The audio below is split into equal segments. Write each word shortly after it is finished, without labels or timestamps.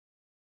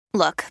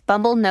Look,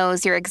 Bumble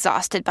knows you're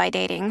exhausted by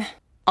dating.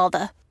 All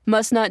the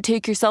must not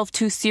take yourself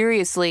too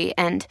seriously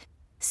and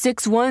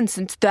 6'1"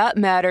 since that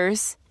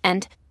matters.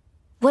 And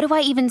what do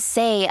I even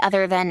say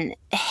other than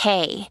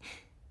hey?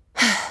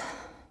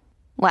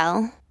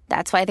 Well,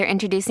 that's why they're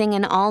introducing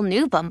an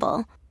all-new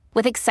Bumble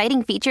with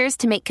exciting features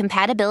to make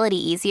compatibility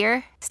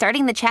easier,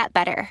 starting the chat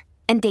better,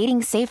 and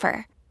dating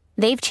safer.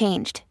 They've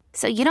changed,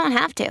 so you don't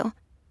have to.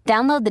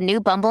 Download the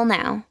new Bumble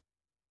now.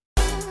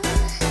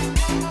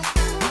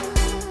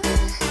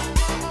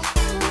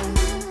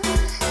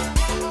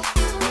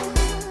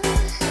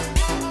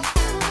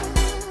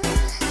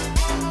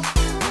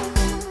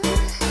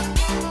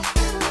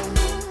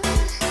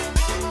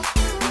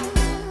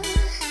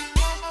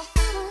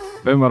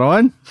 Boom, we're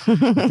on.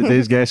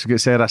 Today's guest, we've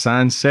got Sarah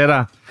Sands.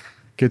 Sarah,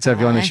 good to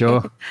have you on the show.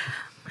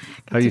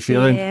 How are you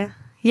feeling?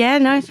 Yeah,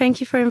 no,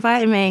 thank you for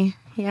inviting me.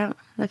 Yeah,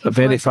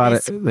 very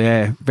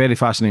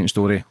fascinating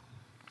story.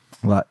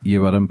 Like,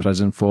 you were in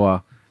prison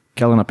for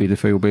killing a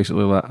paedophile,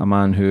 basically, like a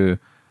man who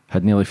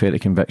had nearly 30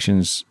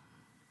 convictions,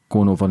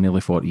 going over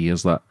nearly 40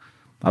 years. Like,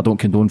 I don't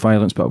condone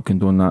violence, but I'll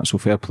condone that. So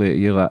fair play to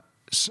you. Like,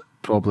 it's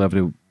probably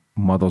every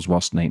mother's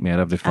worst nightmare,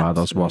 every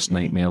father's worst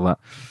nightmare. Like,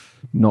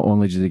 not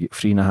only did they get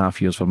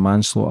 3.5 years for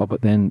manslaughter, but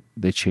then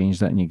they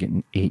changed it and you're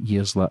getting 8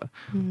 years. Like,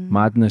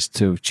 madness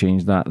to have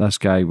changed that. This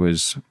guy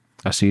was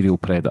a serial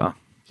predator.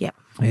 Yep.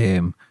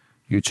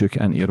 You took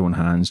it into your own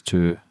hands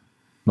to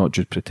not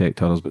just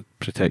protect others, but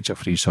protect your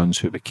 3 sons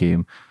who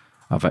became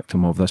a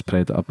victim of this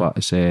predator. But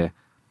it's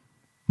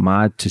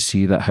mad to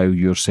see that how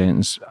your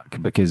sentence,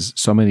 because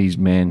some of these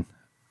men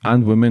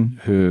and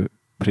women who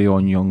prey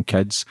on young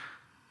kids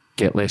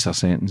get lesser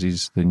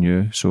sentences than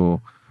you.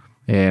 So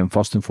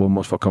first and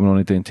foremost, for coming on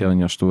today and telling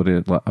your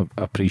story, I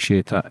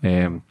appreciate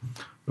it.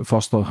 But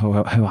first of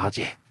all, how are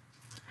you?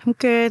 I'm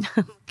good.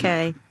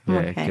 Okay.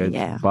 Good.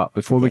 Yeah. But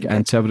before we get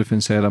into everything,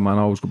 Sarah, man,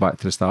 I always go back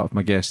to the start of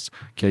my guests.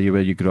 Tell you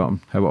where you grew up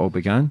and how it all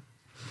began.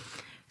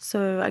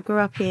 So I grew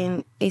up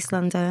in East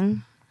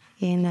London,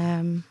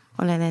 on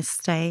an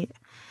estate.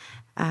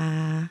 When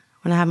I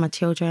had my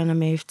children, I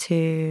moved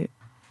to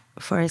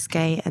Forest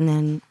Gate and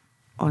then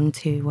on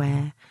to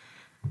where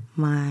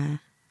my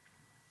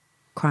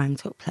crime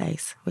took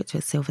place, which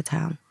was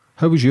Silvertown.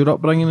 How was your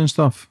upbringing and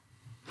stuff?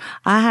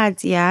 I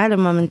had a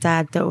mum and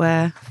dad that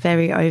were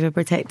very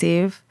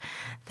overprotective.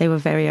 They were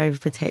very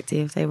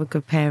overprotective. They were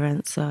good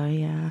parents, so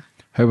yeah.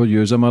 How were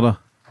you as a mother?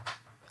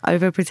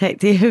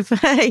 Overprotective,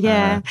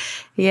 yeah.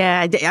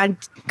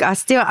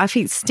 I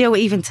think still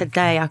even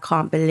today, I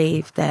can't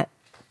believe that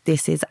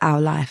this is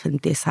our life and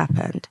this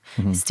happened.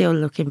 Still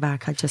looking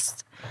back, I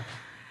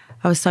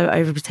was so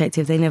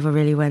overprotective. They never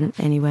really went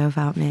anywhere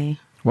without me.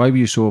 Why were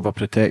you so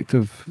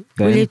overprotective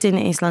then? We lived in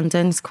East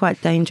London. It's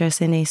quite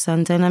dangerous in East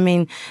London. I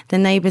mean, the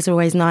neighbours are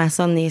always nice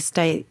on the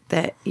estate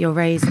that you're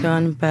raised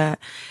on, but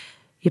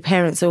your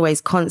parents are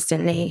always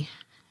constantly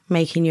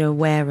making you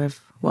aware of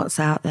what's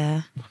out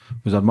there.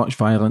 Was there much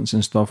violence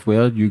and stuff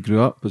where you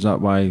grew up? Was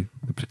that why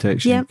the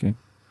protection? Yep. Okay.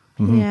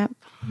 Yeah.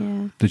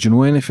 Did you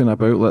know anything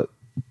about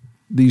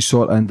these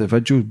sort of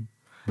individuals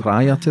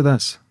prior to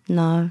this?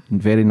 No.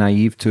 And very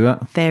naive to it?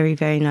 Very,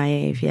 very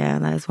naive, yeah.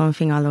 That's one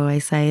thing I'll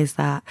always say is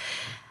that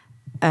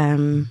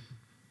I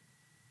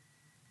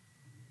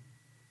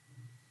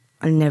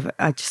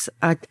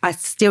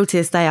still to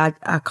this day,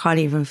 I can't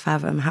even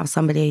fathom how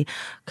somebody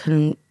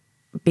can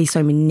be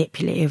so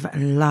manipulative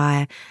and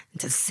lie and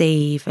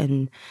deceive,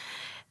 and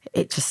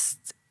it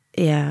just,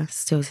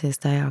 still to this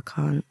day, I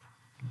can't.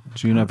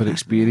 So you never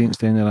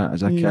experienced any of that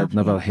as a kid? Nothing.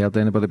 Never heard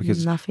anybody?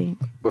 Because nothing.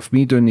 With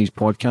me doing these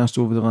podcasts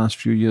over the last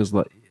few years,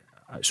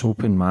 it's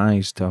opened my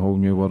eyes to a whole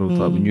new world.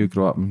 Like, when you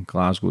grow up in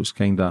Glasgow, it's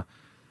kind of,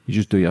 you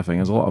just do your thing.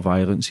 There's a lot of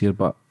violence here,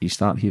 but you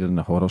start hearing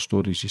the horror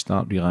stories, you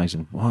start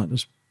realising, what,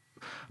 there's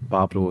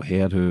Barbara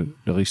O'Hare, who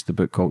released the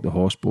book called The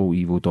Hospital,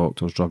 Evil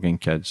Doctors, Drugging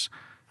Kids,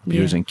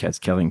 Abusing Kids,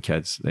 Killing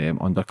Kids,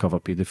 undercover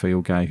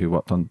paedophile guy who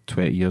worked on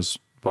 20 years,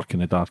 working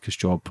the darkest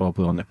job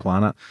probably on the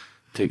planet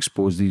to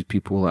expose these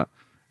people.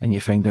 And you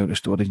find out the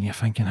story and you're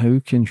thinking, how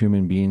can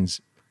human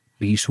beings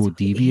be so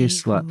devious?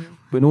 Evil.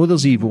 We know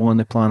there's evil on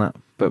the planet,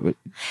 but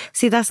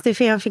see, that's the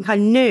thing. I think I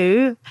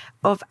knew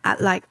of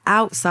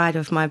outside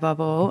of my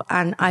bubble,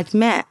 and I'd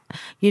met,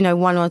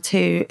 1 or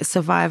 2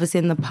 survivors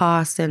in the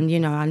past, and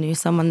I knew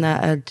someone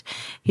that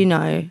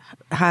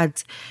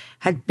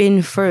had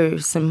been through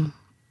some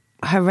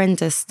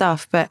horrendous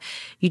stuff, but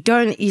you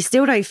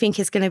still don't think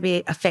it's going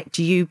to affect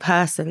you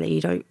personally.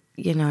 You don't,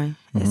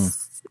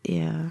 it's,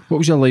 yeah. What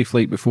was your life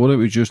like before? It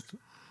was just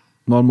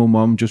normal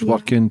mum, just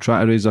working,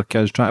 trying to raise her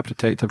kids, trying to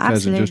protect her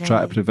kids, and just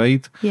trying to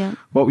provide. Yeah.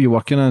 What were you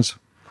working as?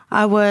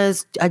 I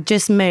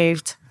just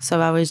moved, so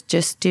I was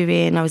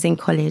in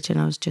college and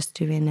I was just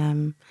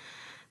doing,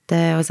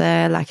 there was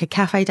a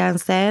cafe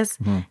downstairs.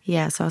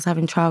 Yeah, so I was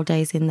having trial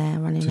days in there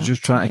running. So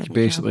just trying to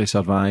basically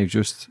survive,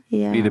 just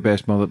be the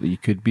best mother that you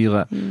could be.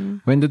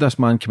 When did this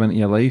man come into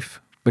your life?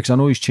 Because I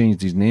know he's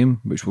changed his name,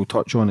 which we'll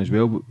touch on as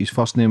well. But his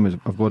first name is,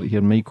 I've got it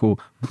here, Michael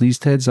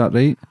Pleasted, is that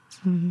right?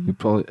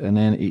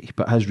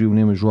 But his real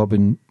name is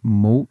Robin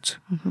Moult.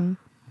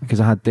 because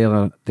I had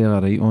Della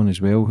Wright on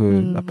as well,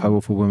 who a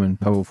powerful woman,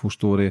 powerful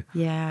story,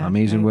 Yeah,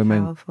 amazing very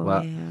woman, powerful,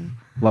 like, yeah.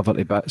 love her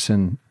to bits,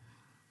 and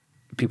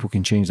people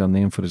can change their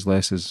name for as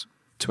less as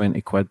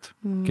 20 quid,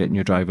 get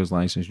new driver's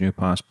license, new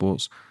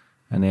passports,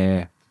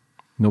 and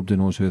nobody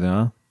knows who they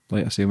are.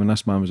 Like I say, when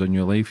this man was in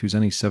your life, he was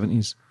in his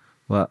 70s,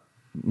 like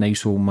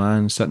nice old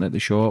man sitting at the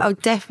shop. Oh,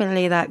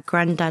 definitely that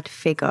granddad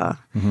figure.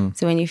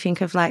 So when you think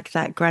of like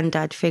that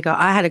granddad figure,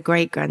 I had a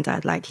great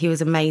granddad. Like, he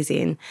was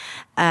amazing.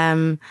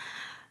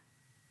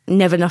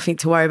 Never nothing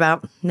to worry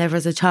about. Never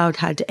as a child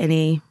had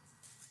any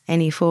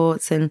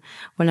thoughts. And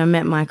when I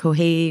met Michael,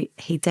 he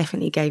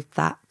definitely gave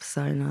that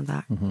persona,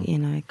 that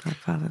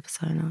godfather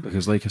persona.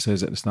 Because like I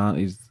says at the start,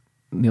 he's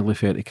nearly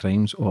 30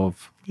 crimes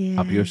of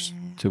abuse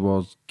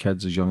towards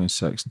kids as young as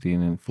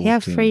 16 and 14. He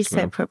had 3 as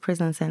well. separate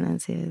prison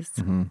sentences.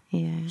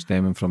 Yeah.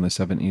 Stemming from the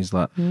 70s.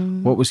 Like,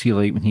 what was he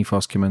like when he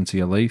first came into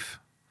your life?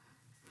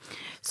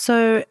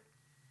 So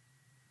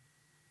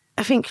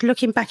I think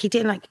looking back, he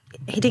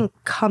didn't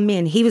come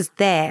in. He was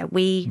there.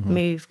 We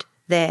moved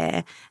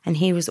there and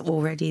he was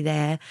already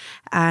there.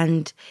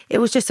 And it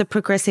was just a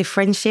progressive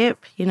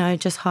friendship,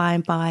 just high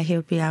and by. He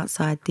would be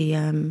outside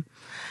the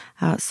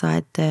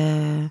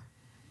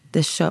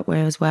shop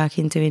where I was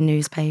working, doing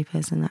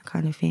newspapers and that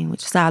kind of thing,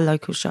 which is our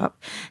local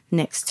shop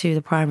next to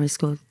the primary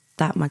school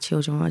that my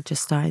children were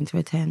just starting to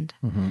attend.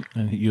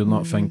 And you're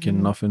not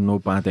thinking nothing, no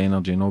bad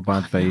energy, no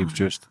bad vibes,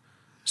 just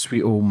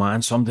sweet old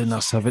man, somebody in their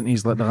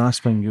 70s. Like, the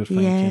last thing you're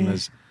thinking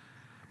is,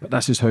 but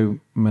this is how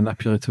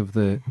manipulative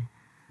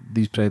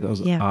these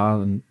predators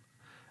are, and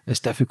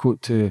it's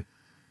difficult to.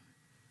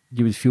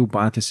 You would feel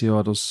bad to say,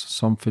 oh, there's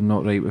something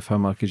not right with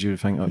him, because you would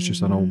think that's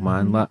just an old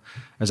man. Like,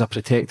 as a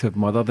protective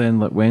mother, then,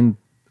 like,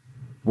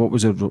 what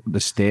was the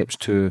steps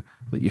to,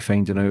 like, you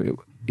finding out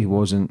he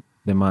wasn't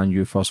the man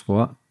you first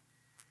thought?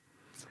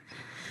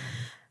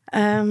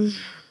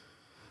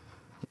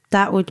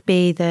 That would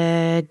be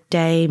the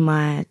day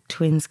my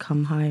twins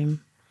come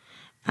home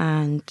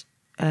and,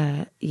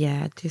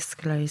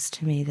 disclosed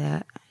to me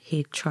that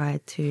he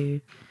tried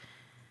to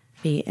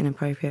be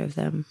inappropriate with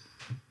them.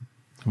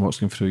 And what's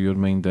going through your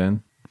mind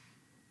then?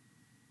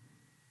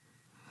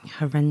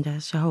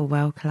 Horrendous. Your whole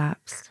world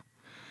collapsed.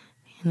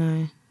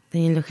 Then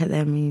you look at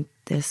them and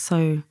they're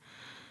so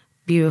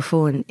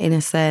beautiful and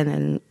innocent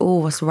and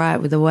all what's right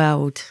with the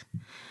world.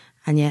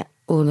 And yet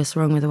all that's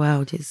wrong with the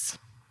world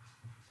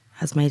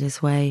has made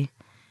its way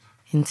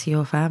into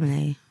your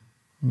family.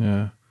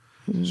 Yeah.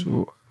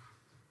 So,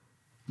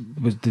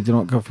 did you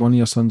not give one of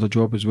your sons a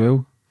job as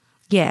well?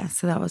 Yeah,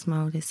 so that was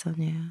my oldest son,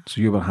 yeah.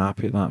 So you were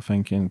happy at that,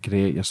 thinking,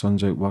 great, your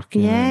son's out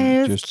working.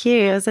 Yeah, it was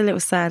cute. It was a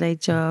little Saturday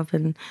job.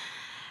 And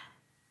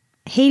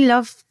he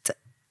loved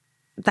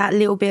that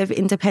little bit of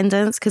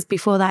independence, because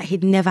before that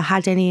he'd never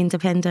had any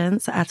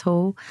independence at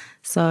all.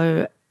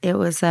 So it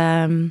was,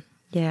 it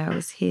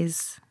was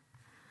his...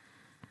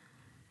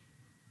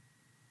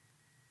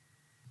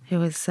 It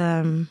was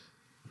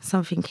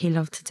something he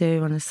loved to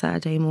do on a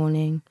Saturday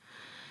morning,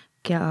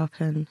 get up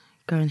and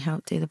go and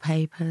help do the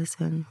papers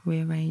and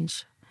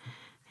rearrange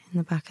in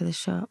the back of the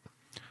shop.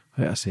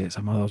 Like I say, it's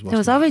a mother's work. There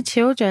was other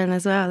children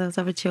as well. There was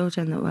other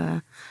children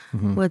that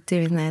were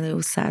doing their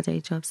little Saturday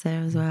jobs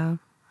there as well.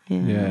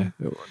 Yeah.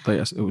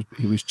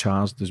 He was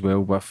charged as well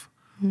with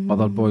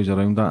other boys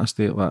around that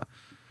estate.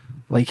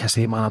 Like I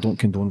say, man, I don't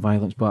condone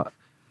violence,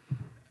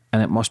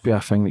 and it must be a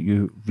thing that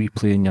you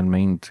replay in your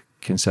mind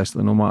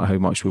consistently, no matter how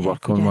much we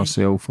work on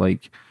ourselves.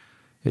 Like,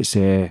 it's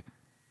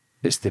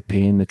the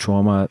pain, the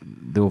trauma,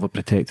 the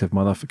overprotective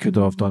mother could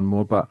have done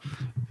more. But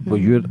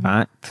with your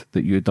act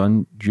that you've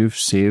done, you've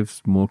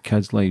saved more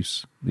kids'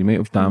 lives. You might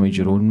have damaged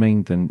your own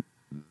mind and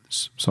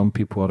some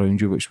people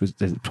around you, which was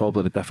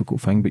probably the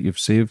difficult thing, but you've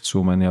saved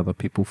so many other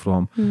people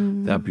from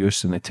the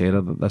abuse and the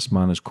terror that this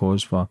man has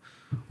caused for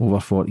over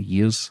 40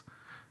 years.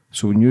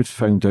 So when you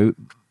found out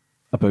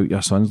about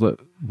your sons, like,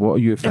 what are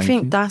you thinking? I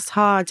think that's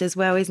hard as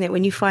well, isn't it?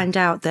 When you find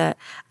out that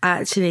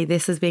actually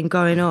this has been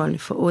going on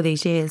for all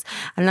these years.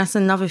 And that's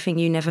another thing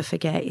you never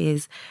forget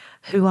is,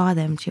 who are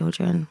them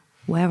children?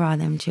 Where are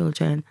them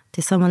children?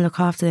 Does someone look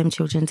after them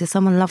children? Does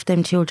someone love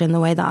them children the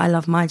way that I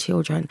love my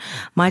children?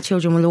 My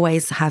children will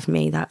always have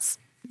me. That's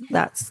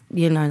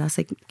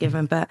a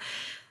given. But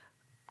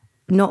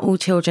not all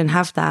children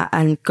have that.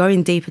 And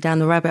going deeper down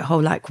the rabbit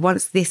hole, like,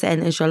 once this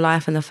enters your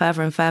life and the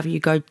further and further you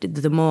go,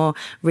 the more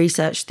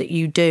research that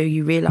you do,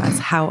 you realise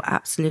how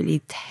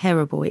absolutely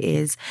terrible it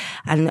is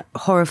and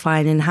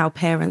horrifying, in how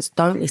parents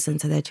don't listen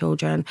to their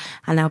children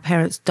and how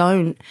parents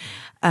don't,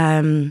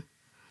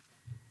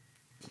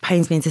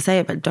 pains me to say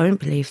it, but don't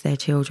believe their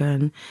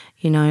children,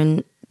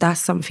 and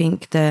that's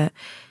something that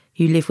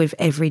you live with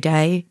every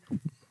day.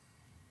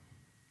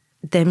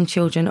 Them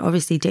children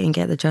obviously didn't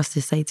get the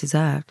justice they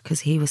deserved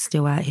because he was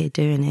still out here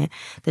doing it.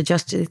 The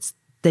justice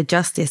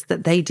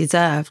that they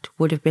deserved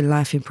would have been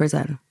life in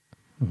prison.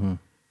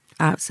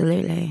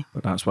 Absolutely.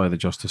 But that's why the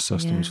justice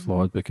system is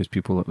flawed, because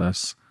people like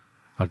this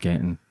are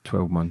getting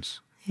 12 months,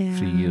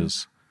 3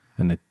 years,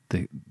 and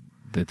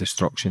the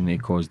destruction they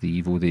cause, the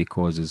evil they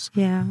cause is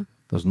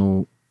there's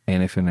no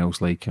anything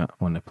else like it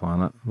on the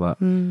planet.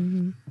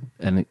 And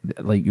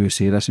like you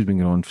say, this has been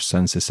going on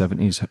since the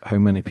 70s. How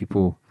many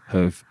people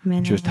have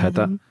just had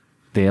it?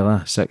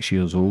 Della, 6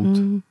 years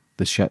old,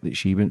 the shit that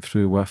she went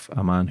through with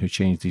a man who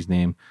changed his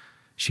name.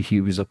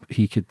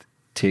 He could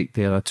take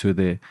Della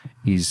to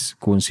he's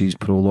go and see his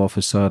parole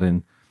officer,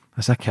 and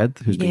as a kid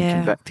who's been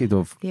convicted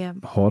of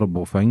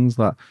horrible things.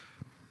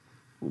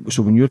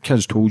 So when your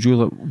kids told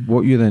you,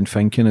 what you then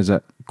thinking? Is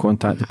it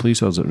contact the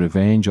police, or is it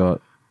revenge, or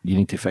you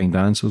need to find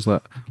answers?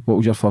 What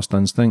was your first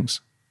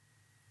instincts?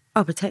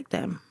 I'll protect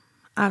them.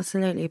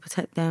 Absolutely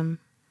protect them.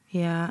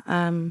 Yeah.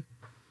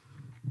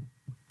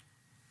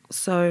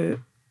 So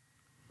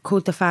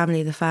called the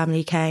family. The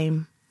family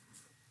came.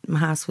 My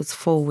house was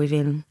full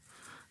within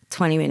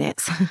 20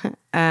 minutes.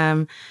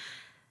 And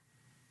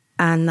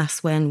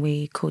that's when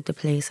we called the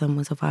police and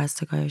was advised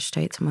to go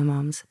straight to my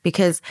mum's.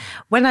 Because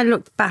when I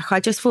looked back,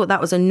 I just thought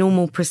that was a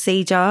normal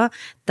procedure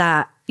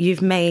that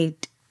you've made.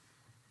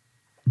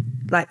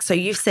 So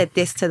you've said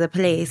this to the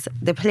police.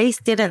 The police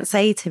didn't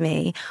say to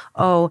me,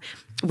 oh,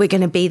 we're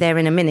going to be there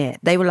in a minute.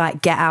 They were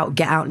like, get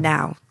out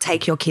now.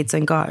 Take your kids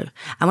and go.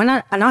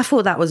 And I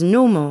thought that was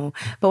normal.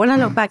 But when I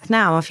look back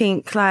now, I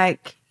think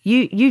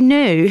you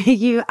knew,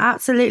 you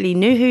absolutely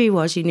knew who he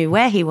was. You knew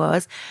where he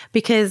was,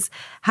 because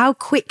how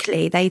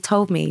quickly they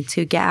told me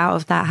to get out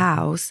of that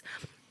house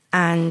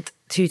and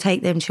to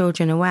take them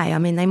children away. I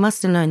mean, they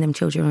must have known them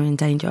children were in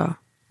danger.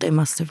 They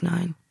must have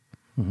known.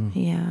 Mm-hmm.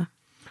 Yeah.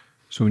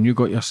 So when you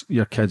got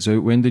your kids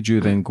out, when did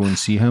you then go and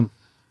see him?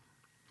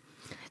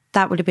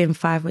 That would have been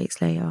 5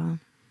 weeks later.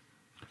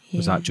 Yeah.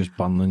 Was that just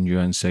burning you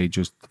inside,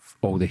 just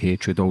all the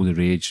hatred, all the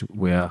rage,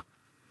 where...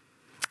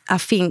 I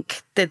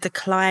think the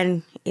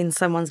decline in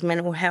someone's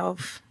mental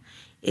health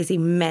is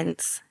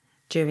immense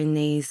during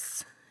the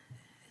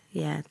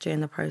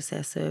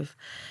process of,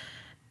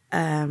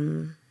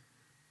 to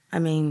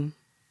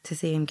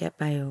see him get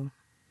bail,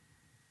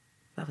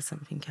 that was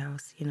something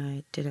else,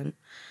 it didn't,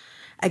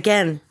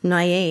 again,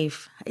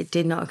 naive, it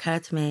did not occur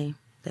to me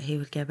that he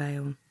would get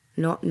bail,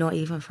 not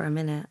even for a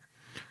minute.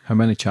 How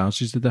many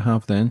charges did they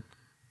have then?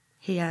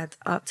 He had,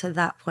 up to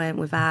that point,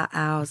 without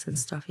ours and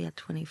stuff, he had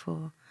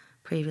 24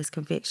 previous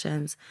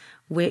convictions.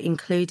 We're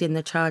including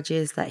the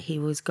charges that he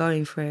was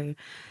going through.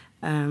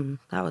 That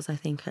was, I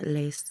think, at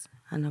least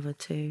another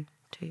 3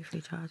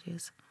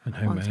 charges. And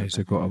how many has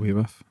he got away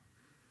with?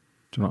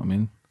 Do you know what I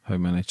mean? How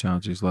many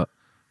charges?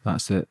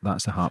 That's the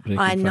heartbreaking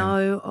thing. I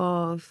know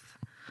of...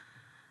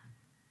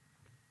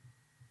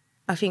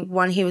 I think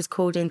one he was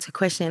called into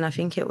questioning. I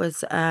think it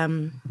was...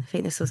 I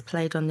think this was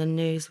played on the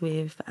news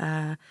with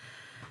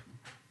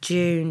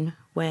June,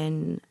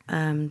 when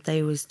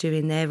they was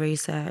doing their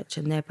research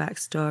and their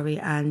backstory,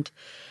 and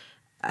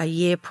a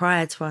year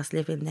prior to us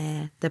living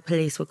there, the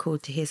police were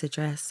called to his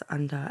address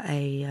under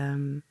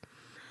an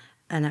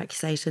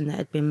accusation that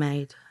had been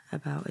made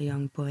about a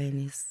young boy in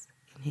his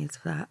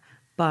flat.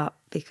 But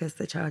because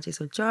the charges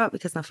were dropped,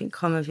 because nothing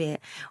come of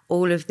it,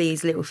 all of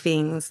these little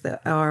things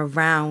that are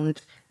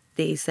around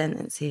these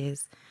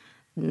sentences,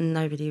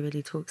 nobody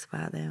really talks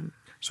about them.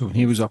 So when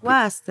he was up,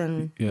 it's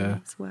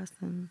worse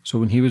than. So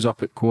when he was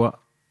up at court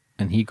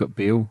and he got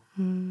bail,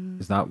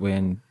 is that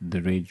when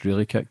the rage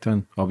really kicked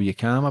in, or were you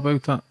calm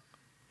about it?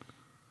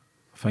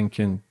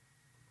 Thinking,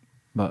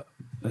 but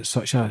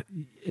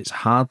it's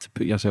hard to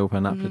put yourself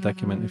in that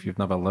predicament if you've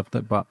never lived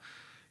it. But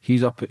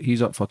he's up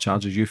for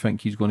charges. You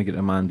think he's going to get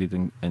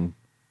remanded and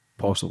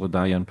possibly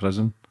die in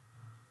prison.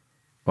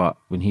 But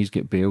when he's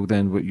get bail,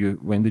 then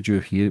when did you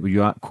hear? Were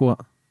you at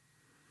court?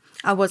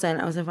 I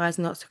wasn't. I was advised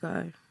not to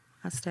go.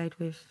 I stayed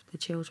with the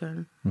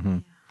children. Mm-hmm. Yeah.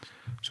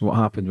 So what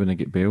happened when he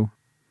get bail?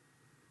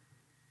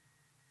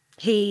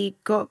 He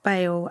got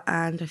bail,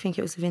 and I think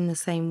it was within the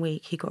same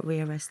week he got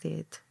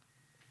rearrested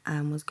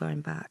and was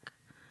going back.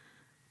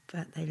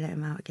 But they let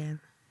him out again.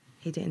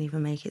 He didn't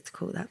even make it to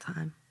court that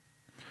time.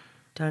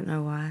 Don't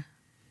know why.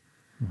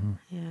 Mm-hmm.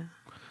 Yeah.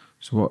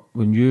 So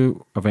when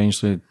you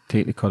eventually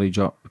take the courage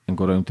up and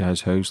go round to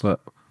his house, what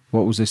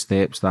was the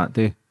steps that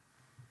day?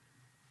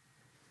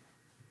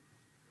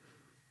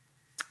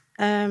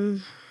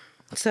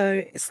 So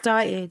it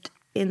started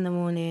in the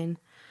morning.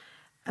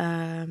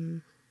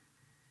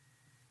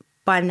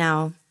 By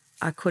now,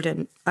 I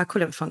couldn't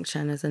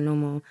function as a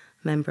normal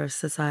member of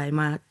society.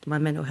 My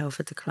mental health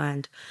had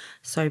declined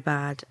so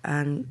bad,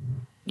 and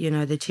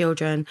the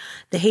children,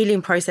 the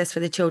healing process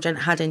for the children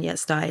hadn't yet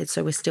started.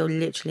 So we're still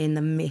literally in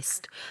the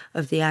midst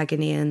of the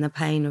agony and the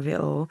pain of it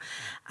all,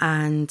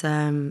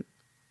 and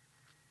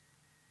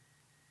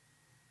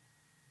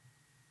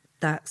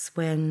that's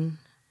when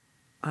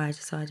I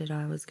decided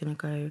I was going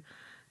to go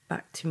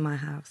back to my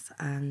house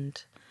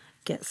and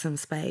get some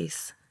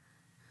space.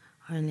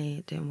 Only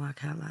it didn't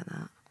work out like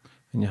that.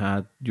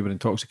 And you were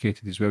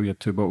intoxicated as well. You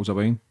had 2 bottles of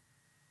wine.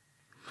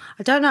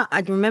 I don't know. I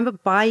remember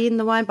buying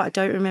the wine, but I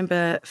don't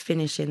remember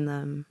finishing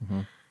them.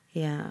 Mm-hmm.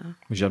 Yeah.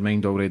 Was your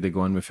mind already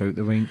gone without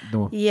the wine,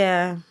 though?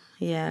 Yeah.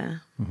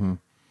 Mm-hmm.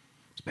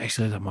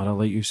 Especially as a mother,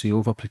 like you say,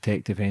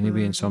 overprotective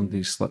anyway, and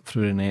somebody slipped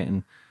through the net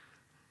and...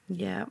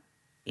 Yeah.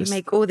 You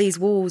make all these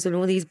walls and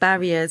all these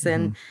barriers,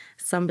 and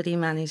somebody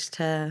managed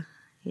to,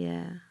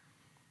 Yeah.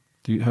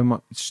 How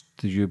much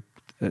do you?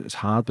 It's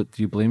hard, but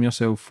do you blame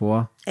yourself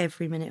for?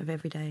 Every minute of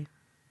every day.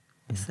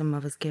 It's the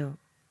mother's guilt.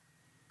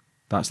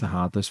 That's the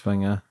hardest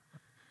thing, yeah.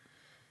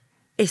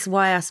 It's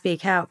why I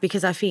speak out,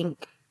 because I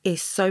think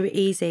it's so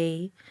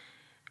easy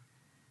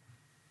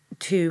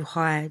to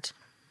hide.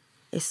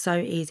 It's so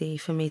easy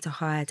for me to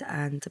hide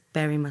and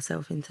bury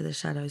myself into the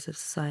shadows of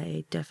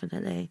society.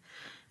 Definitely.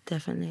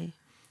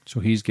 So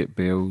he's get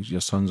bail,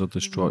 your sons are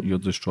distraught, you're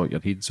distraught,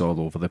 your head's all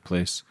over the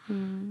place.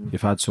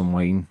 You've had some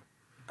wine.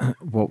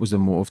 What was the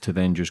motive to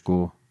then just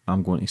go,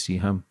 I'm going to see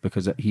him?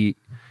 Because But you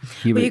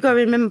got to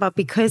remember,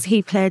 because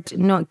he pled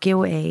not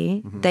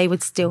guilty, they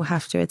would still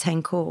have to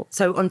attend court.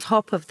 So on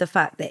top of the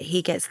fact that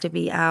he gets to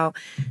be out,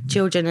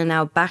 children are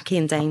now back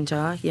in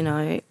danger, you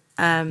know.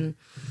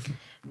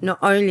 Not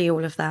only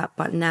all of that,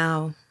 but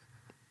now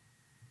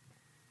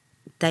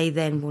they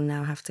then will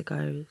now have to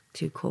go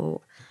to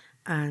court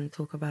and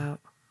talk about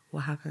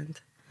what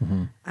happened.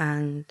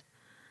 And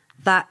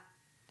that,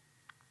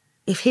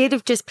 if he'd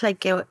have just pled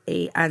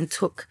guilty and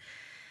took...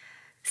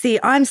 See,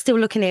 I'm still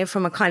looking at it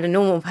from a kind of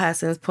normal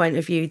person's point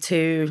of view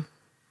to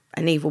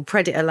an evil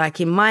predator. Like,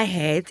 in my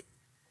head,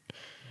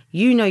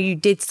 you know you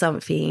did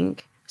something,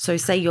 so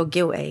say you're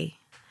guilty.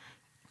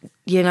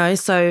 You know,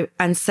 so,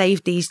 and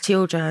save these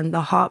children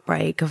the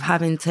heartbreak of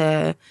having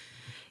to,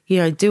 you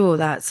know, do all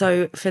that.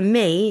 So for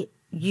me,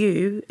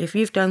 if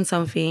you've done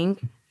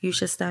something, you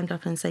should stand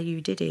up and say you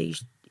did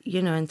it,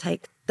 you know, and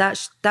take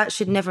that. That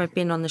should never have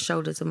been on the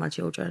shoulders of my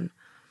children.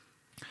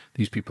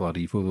 These people are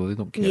evil, though. They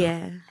don't care.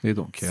 Yeah. They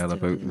don't care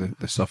about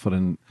the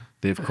suffering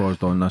they've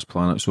caused on this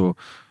planet. So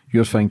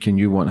you're thinking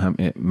you want him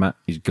to admit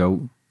his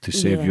guilt to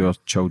save your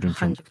children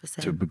from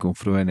 100%. to go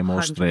through any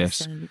more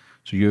stress. 100%.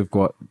 So you've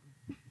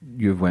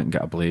went and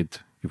got a blade.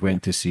 You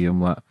went to see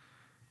him. Like,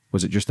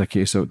 was it just a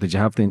case of, did you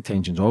have the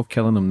intentions of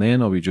killing him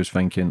then, or were you just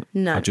thinking,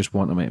 No. I just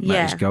want him to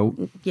admit his guilt?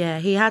 Yeah,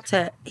 he had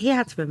to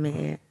admit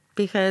it,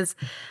 because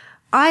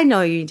I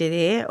know you did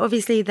it.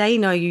 Obviously, they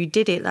know you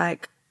did it.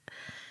 Like,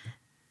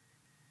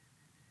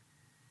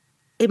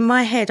 in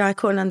my head, I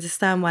couldn't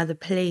understand why the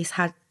police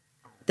had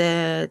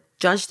the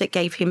judge that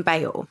gave him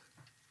bail.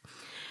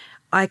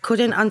 I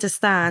couldn't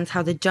understand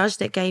how the judge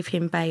that gave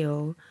him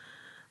bail,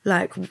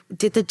 like,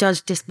 did the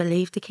judge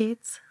disbelieve the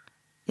kids?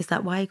 Is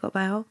that why he got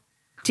bail?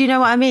 Do you know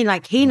what I mean?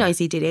 Like, he knows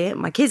he did it.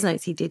 My kids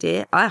knows he did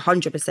it. I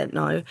 100%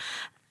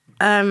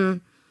 know.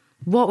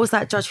 What was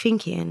that judge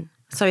thinking?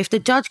 So if the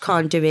judge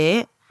can't do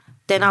it,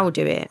 then I will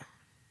do it.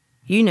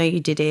 You know you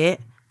did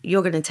it.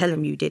 You're going to tell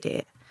him you did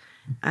it.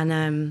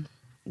 And,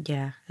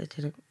 yeah, it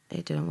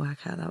didn't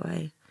work out that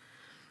way.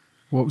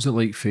 What was it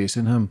like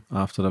facing him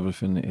after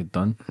everything that he'd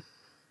done?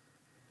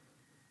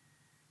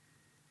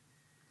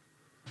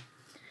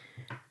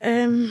 He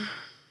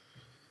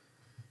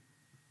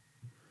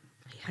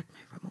had no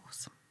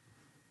remorse.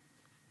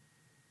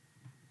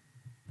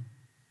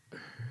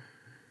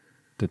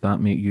 Did that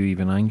make you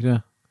even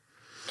angrier?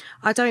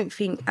 I don't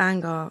think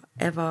anger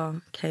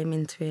ever came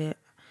into it.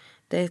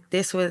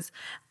 This was,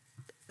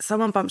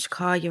 someone bumps your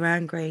car, you're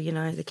angry, you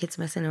know, the kid's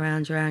messing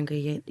around, you're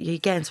angry, you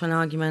get into an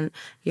argument,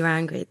 you're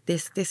angry.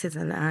 This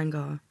isn't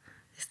anger.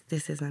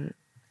 This isn't.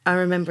 I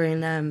remember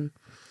in,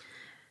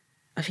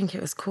 I think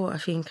it was court, I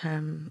think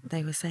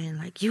they were saying,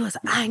 like, you was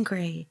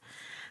angry.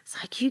 It's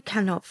like, you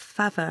cannot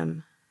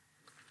fathom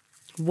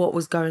what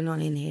was going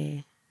on in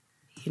here.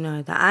 You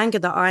know, the anger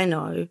that I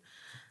know,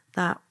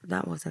 that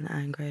wasn't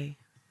angry.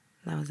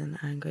 That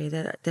wasn't angry.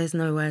 There's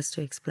no words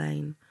to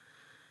explain.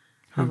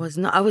 I was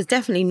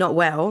definitely not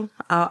well.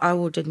 I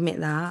would admit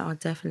that. I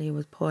definitely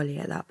was poorly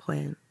at that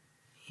point.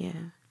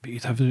 Yeah. But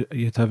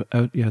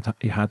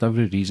you had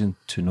every reason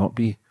to not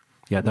be.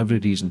 You had every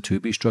reason to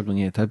be struggling.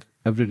 You had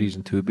every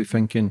reason to be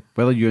thinking,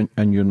 whether you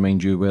in your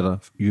mind whether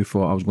you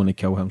thought I was going to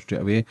kill him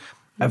straight away.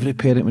 Every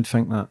parent would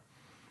think that.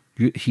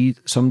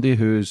 Somebody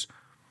who's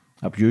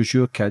abused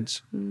your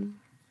kids,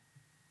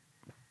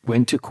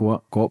 went to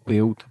court, got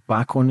bailed,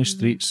 back on the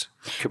streets.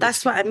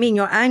 That's what I mean.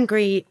 You're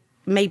angry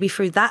maybe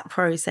through that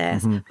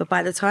process, but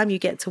by the time you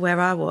get to where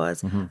I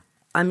was,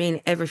 I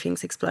mean,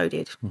 everything's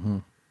exploded.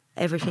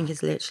 Everything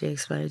has literally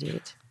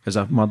exploded. As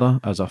a mother,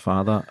 as a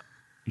father,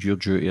 your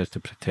duty is to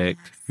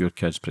protect your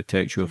kids,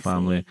 protect your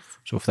family.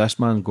 So if this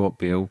man got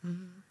bail,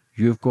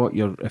 you've got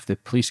if the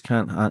police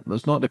can't,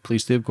 it's not the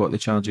police, they've got the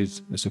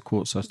charges, it's the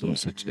court system,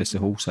 it's the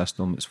whole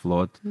system, it's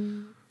flawed.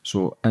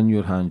 So in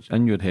your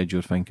head,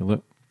 you're thinking,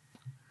 look,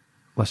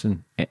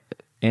 listen,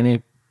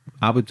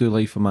 I would do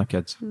life for my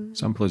kids.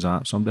 Simple as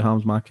that. Somebody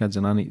harms my kids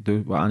and I need to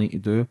do what I need to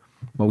do,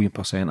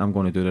 1,000,000%, I'm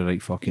going to do the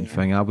right fucking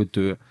thing. I would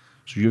do it.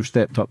 So you've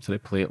stepped up to the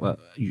plate. Like,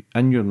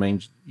 in your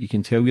mind, you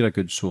can tell you're a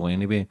good soul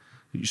anyway.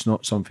 It's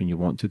not something you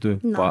want to do,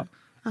 but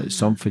it's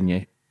something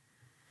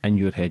in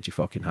your head you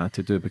fucking had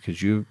to do,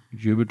 because you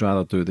would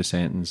rather do the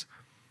sentence,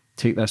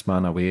 take this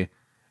man away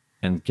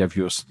and give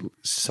your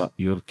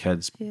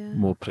kids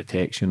more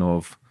protection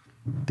of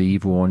the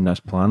evil on this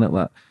planet.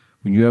 Like,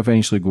 when you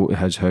eventually go to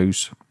his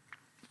house,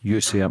 you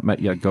say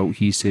admit your guilt,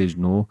 he says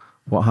no.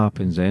 What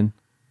happens then?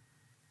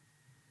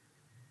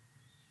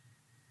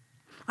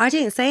 I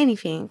didn't say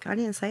anything. I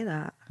didn't say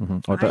that.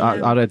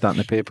 I read that in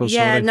the papers.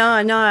 Yeah,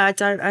 sorry. no, I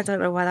don't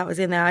know why that was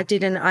in there.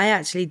 I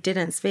actually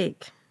didn't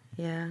speak.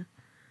 Yeah.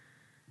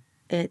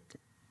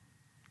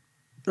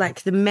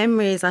 Like the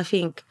memories, I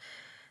think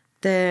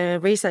the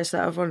research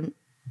that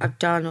I've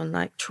done on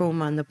like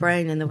trauma and the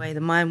brain and the way the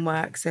mind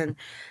works, and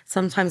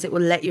sometimes it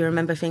will let you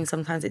remember things,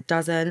 sometimes it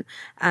doesn't.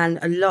 And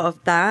a lot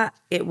of that,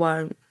 it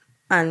won't.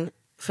 And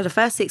for the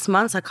first 6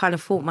 months, I kind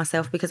of fought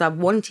myself because I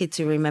wanted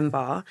to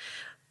remember,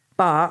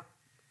 but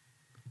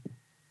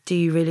do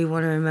you really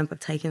want to remember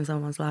taking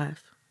someone's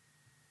life?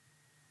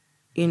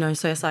 You know,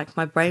 so it's like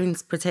my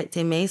brain's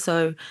protecting me,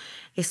 so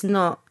it's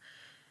not.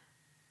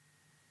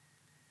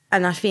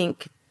 And I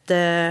think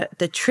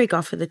the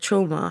trigger for the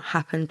trauma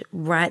happened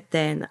right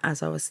then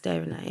as I was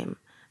staring at him,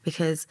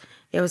 because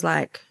it was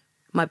like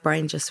my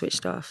brain just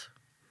switched off.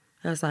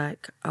 It was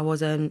like I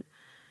wasn't.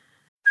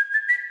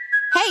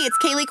 Hey, it's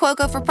Kaylee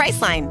Cuoco for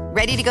Priceline.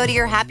 Ready to go to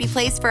your happy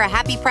place for a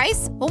happy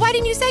price? Well, why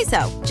didn't you say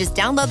so? Just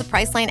download the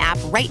Priceline app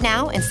right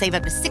now and save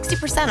up to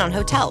 60% on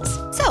hotels.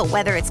 So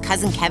whether it's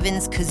Cousin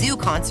Kevin's Kazoo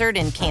Concert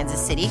in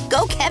Kansas City,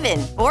 go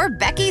Kevin, or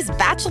Becky's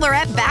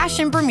Bachelorette Bash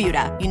in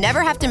Bermuda, you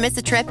never have to miss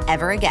a trip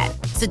ever again.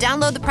 So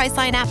download the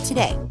Priceline app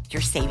today.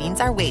 Your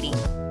savings are waiting.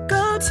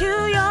 Go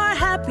to your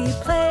happy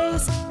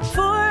place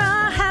for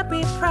a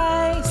happy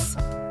price.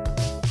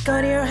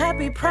 Go to your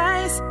happy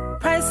price,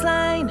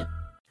 Priceline.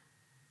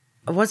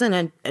 I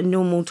wasn't a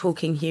normal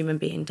talking human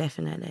being,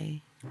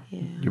 definitely.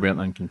 Yeah. You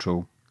weren't in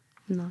control.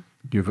 No.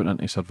 You went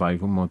into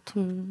survival mode.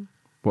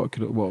 What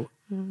if it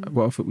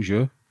was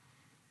you?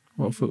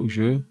 What if it was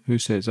you who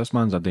says this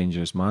man's a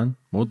dangerous man,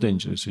 more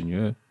dangerous than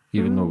you,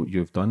 even though what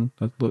you've done?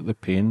 Look, the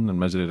pain and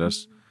misery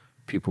this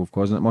people have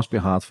caused. And it must be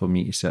hard for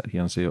me to sit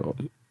here and say, oh,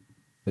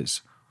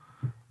 it's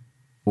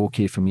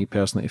okay for me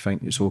personally to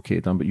think it's okay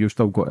to done, but you've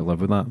still got to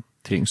live with that.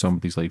 Taking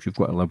somebody's life, you've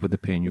got to live with the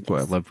pain. You've got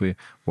to live with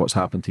what's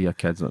happened to your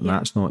kids, and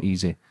that's not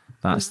easy.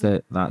 That's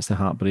the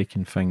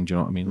heartbreaking thing. Do you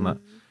know what I mean? That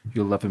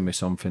you're living with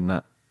something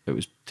that it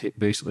was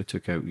basically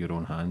took out of your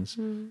own hands.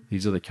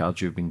 These are the cards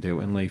you've been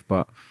dealt in life.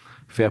 But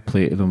fair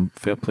play to them.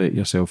 Fair play to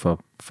yourself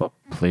for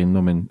playing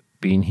them and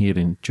being here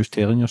and just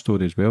telling your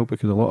story as well.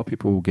 Because a lot of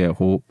people will get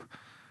hope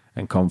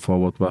and come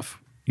forward with,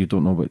 you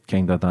don't know what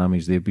kind of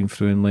damage they've been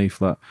through in life.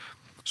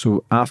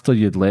 So after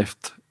you'd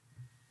left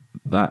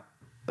him,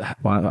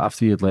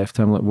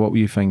 like, what were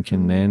you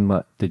thinking then?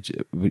 Like, did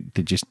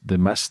the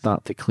mist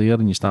start to clear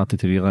and you started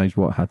to realise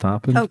what had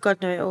happened? Oh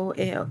God, no!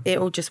 It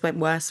all just went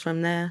worse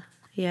from there.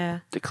 Yeah,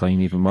 Decline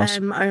even worse.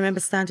 I remember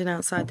standing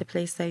outside the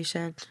police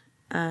station,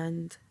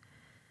 and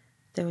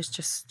there was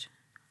just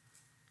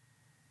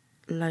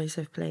loads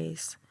of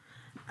police,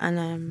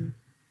 and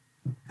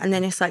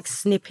then it's like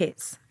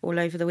snippets all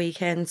over the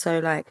weekend. So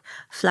like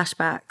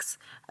flashbacks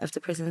of the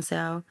prison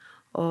cell.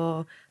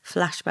 Or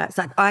flashbacks.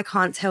 Like, I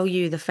can't tell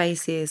you the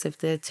faces of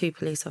the 2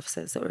 police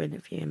officers that were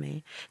interviewing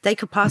me. They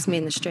could pass me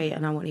in the street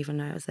and I wouldn't even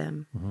know it was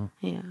them.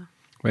 Yeah.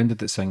 When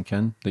did it sink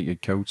in that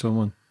you'd killed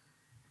someone?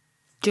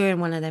 During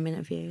one of them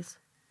interviews.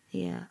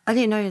 Yeah. I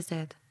didn't know he was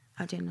dead.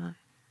 I didn't know.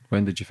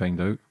 When did you find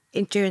out?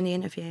 During the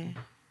interview.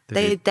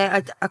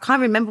 I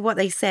can't remember what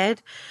they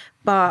said,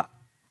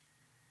 and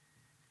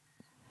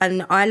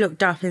I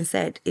looked up and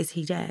said, "Is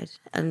he dead?"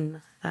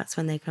 And that's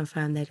when they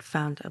confirmed they'd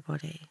found a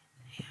body.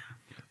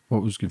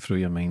 What was going through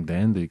your mind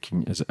then?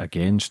 Is it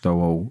again still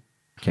all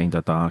kind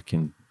of dark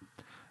and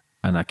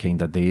in a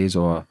kind of daze,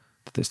 or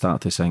did it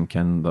start to sink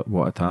in that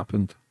what had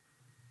happened?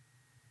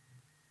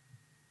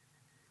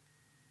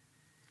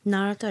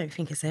 No, I don't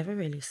think it's ever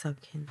really sunk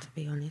in, to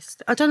be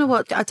honest. I don't know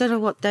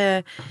what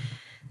the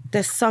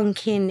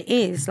sunk in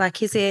is.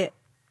 Like, is it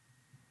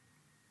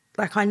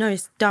like, I know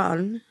it's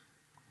done,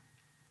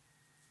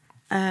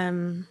 but I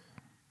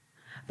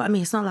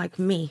mean, it's not like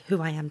me,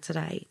 who I am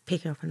today,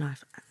 picking up a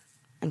knife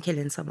and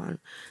killing someone,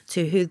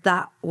 to who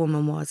that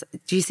woman was.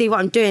 Do you see what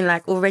I'm doing?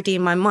 Like, already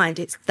in my mind,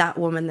 it's that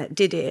woman that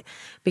did it,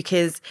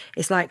 because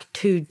it's like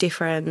 2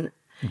 different.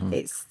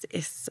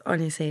 It's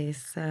honestly,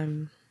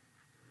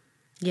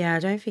 yeah, I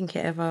don't think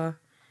it ever.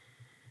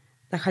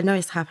 Like, I know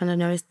it's happened. I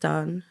know it's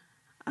done.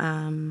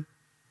 I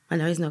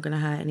know he's not going to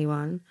hurt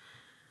anyone,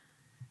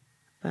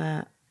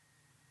 but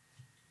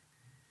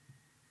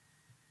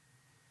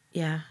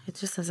yeah, it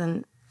just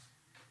doesn't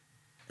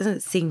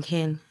sink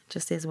in. It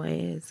just is what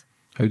it is.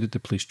 How did the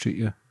police treat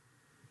you?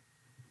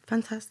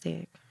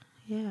 Fantastic.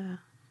 Yeah.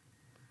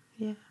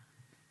 Yeah.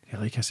 Yeah,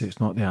 like I say, it's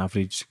not the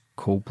average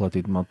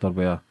cold-blooded murder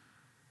where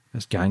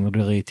it's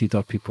gang-related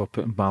or people are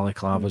putting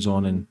balaclavas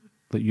on, and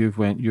that you've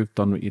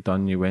done what you've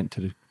done. You went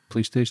to the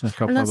police station a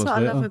couple of hours later.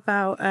 And that's what I love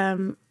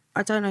about.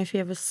 I don't know if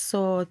you ever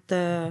saw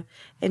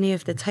any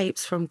of the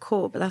tapes from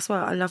court, but that's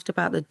what I loved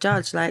about the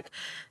judge. Like,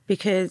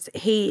 because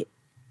he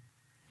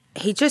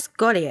just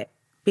got it.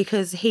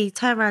 Because he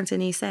turned around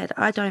and he said,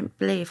 I don't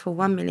believe for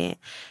 1 minute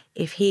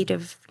if he'd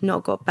have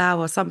not got bail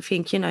or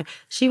something,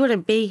 she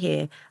wouldn't be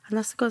here. And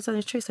that's the God's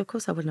honest truth. Of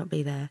course I would not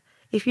be there.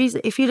 If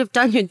you'd have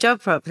done your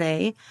job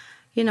properly,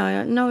 no,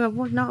 I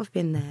would not have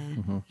been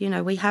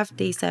there. We have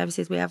these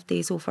services, we have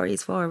these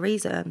authorities for a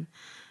reason.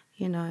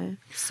 you know,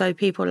 so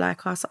people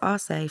like us are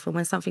safe. And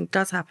when something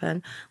does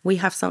happen, we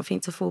have something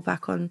to fall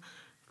back on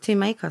to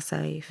make us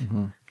safe.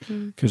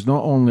 Because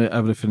not only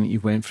everything that you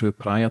went through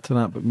prior to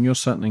that, but when you're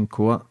sitting in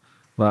court,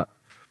 that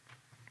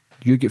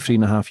you get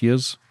 3.5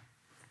 years.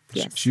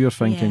 Yes. So you're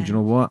thinking, Yeah. do you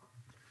know what?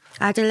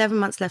 I had 11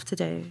 months left to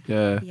do.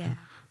 Yeah. Yeah.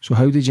 So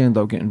how did you end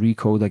up getting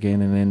recalled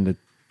again, and then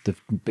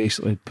they've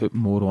basically put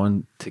more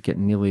on to get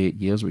nearly 8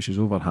 years, which is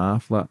over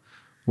half? Like,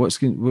 what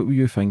were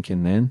you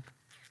thinking then?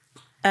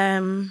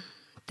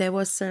 There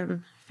was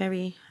some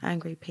very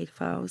angry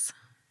paedophiles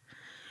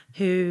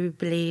who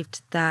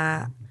believed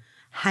that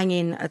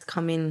hanging had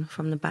come in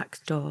from the back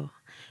door.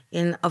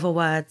 In other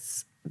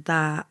words,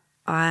 that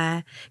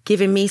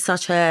giving me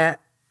such a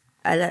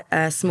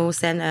small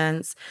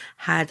sentence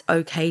had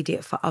okayed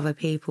it for other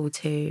people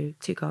to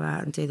go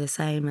out and do the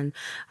same. And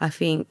I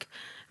think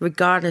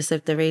regardless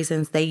of the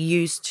reasons they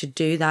used to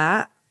do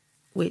that,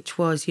 which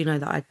was, you know,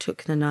 that I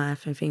took the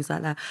knife and things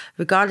like that,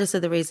 regardless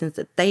of the reasons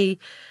that they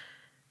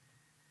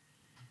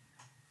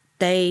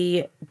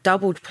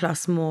doubled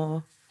plus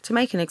more to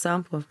make an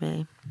example of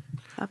me.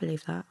 I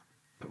believe that.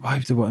 But why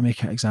would they want to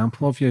make an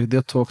example of you?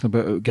 They're talking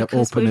about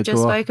Because open we've the just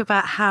door. spoke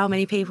about how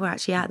many people are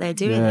actually out there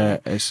doing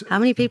it. How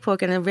many people are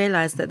going to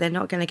realise that they're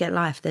not going to get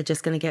life, they're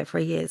just going to get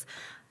 3 years.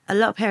 A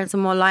lot of parents are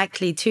more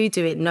likely to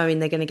do it knowing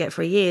they're going to get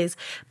 3 years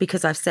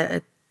because I've set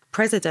a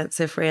precedence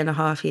of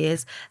 3.5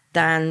 years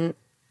than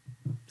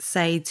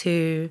say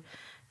to,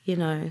 you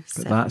know...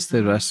 But that's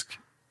the risk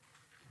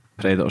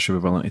predators should be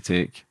willing to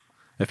take.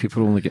 If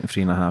people are only getting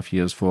 3.5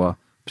 years for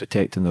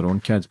protecting their own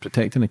kids,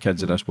 protecting the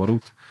kids of this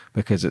world,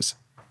 because it's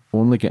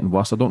only getting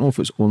worse. I don't know if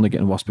it's only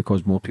getting worse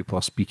because more people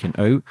are speaking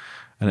out,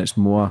 and it's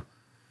more,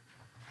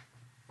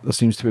 there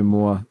seems to be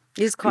more...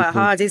 It's quite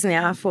hard, isn't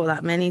it? I've thought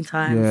that many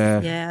times.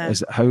 Yeah.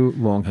 Is it, how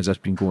long has this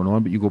been going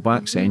on? But you go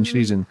back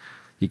centuries, and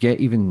you get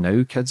even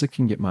now kids that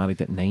can get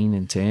married at 9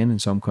 and 10 in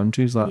some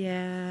countries. Like,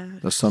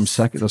 there's some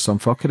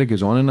fuckery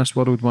goes on in this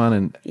world, man.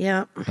 And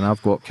and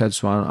I've got kids,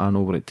 so I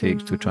know what it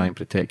takes to try and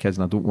protect kids,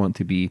 and I don't want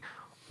to be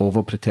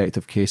overprotective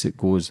in case it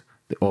goes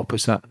the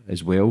opposite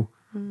as well.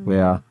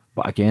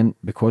 But again,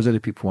 because of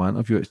the people I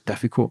interview, it's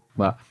difficult.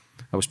 Like,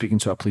 I was speaking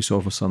to a police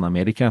officer in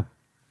America.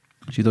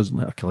 She doesn't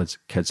let her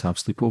kids have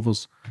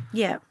sleepovers.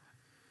 Yeah.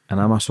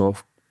 And I'm a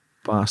soft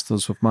bastard.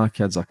 So if my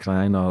kids are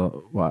crying or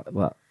what,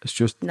 like, it's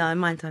just... No,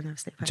 mine don't have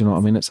sleepovers. Do you know what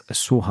I mean? It's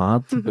so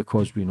hard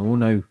because we know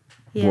now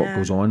what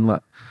goes on.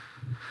 Like,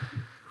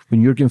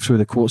 when you're going through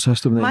the court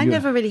system... Mine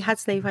never really had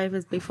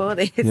sleepovers before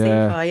this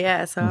either.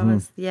 Yeah, so I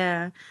was...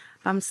 Yeah.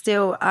 I'm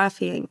still... I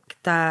think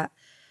that...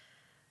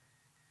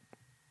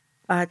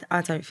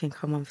 I don't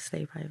think I'm on for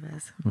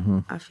sleepovers.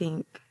 I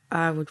think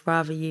I would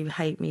rather you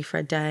hate me for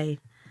a day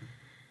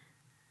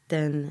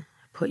than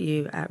put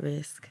you at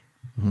risk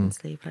in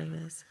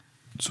sleepovers.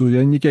 So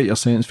then you get your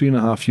sentence,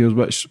 3.5 years,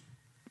 which,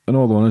 in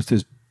all honesty,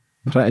 is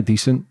pretty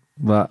decent.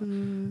 That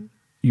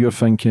you're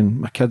thinking,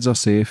 my kids are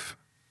safe,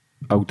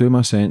 I'll do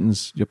my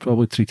sentence. You're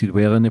probably treated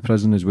well in the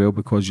prison as well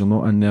because you're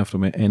not in there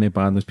from any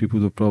badness. People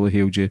would have probably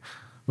hailed you, I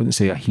wouldn't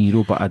say a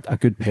hero, but a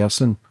good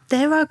person.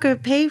 There are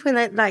good people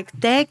that, like,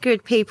 they're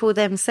good people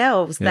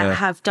themselves that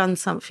have done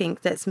something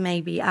that's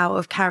maybe out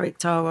of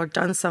character or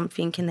done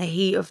something in the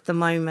heat of the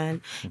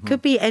moment.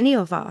 Could be any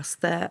of us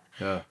that,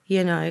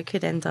 you know,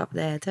 could end up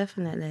there,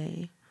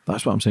 definitely.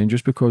 That's what I'm saying.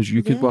 Just because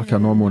you could work a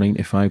normal 9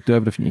 to 5, do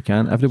everything you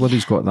can.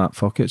 Everybody's got that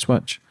fuck it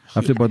switch.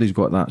 Everybody's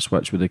got that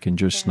switch where they can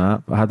just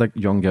snap. I had a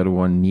young girl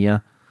on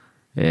Nia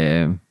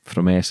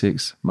from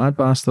Essex. Mad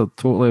bastard,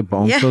 totally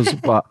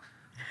bonkers, but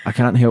I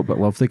can't help but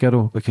love the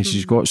girl because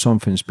she's got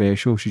something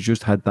special. She's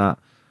just had that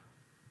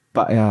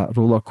bit of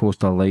a roller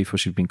coaster life where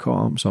she's been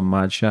caught up in some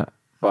mad shit,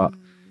 but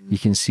you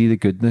can see the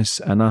goodness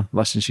in her.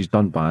 Listen, she's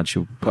done bad,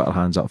 she'll put her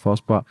hands up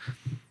first, but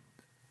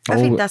I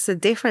think that's the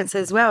difference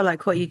as well.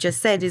 Like what you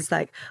just said is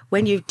like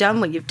when you've done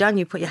what you've done,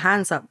 you put your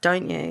hands up,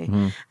 don't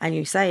you? And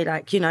you say,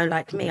 like, you know,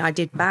 like me, I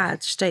did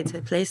bad, straight to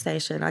the police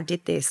station, I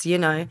did this, you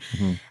know.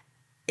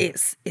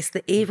 It's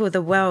the evil of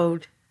the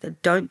world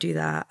that don't do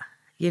that.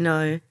 You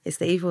know, it's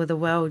the evil of the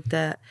world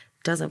that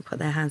doesn't put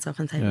their hands up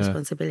and take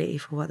responsibility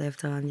for what they've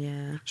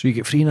done, So you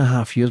get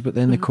 3.5 years, but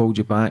then they called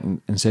you back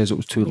and says it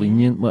was too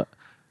lenient. Like,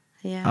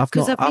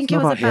 because I think it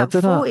was about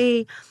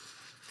 40.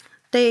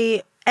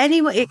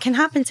 It can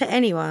happen to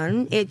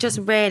anyone. It just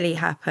rarely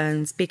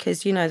happens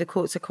because, you know, the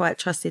courts are quite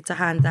trusted to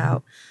hand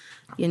out,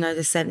 you know,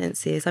 the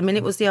sentences. I mean,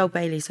 it was the Old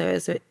Bailey, so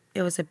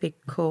it was a big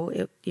court,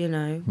 you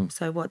know.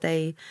 So what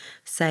they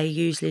say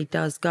usually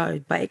does go,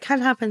 but it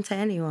can happen to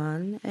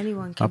anyone.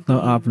 Anyone can.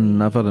 I've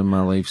never in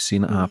my life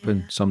seen it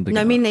happen. Somebody.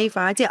 No, me neither.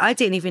 I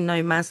didn't even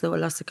know manslaughter,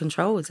 loss of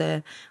control was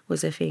a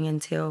thing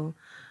until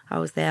I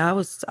was there. I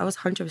was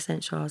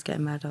 100% sure I was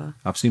getting murder.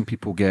 I've seen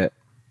people get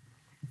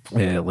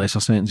lesser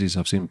sentences.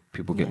 I've seen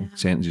people get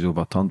sentences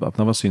overturned, but I've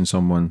never seen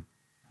someone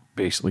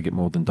basically get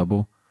more than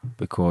double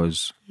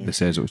because they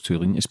says it was too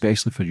lenient,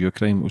 especially for your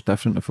crime. It was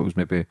different if it was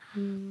maybe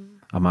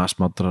a mass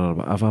murderer or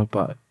whatever.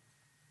 But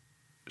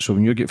so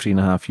when you get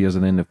 3.5 years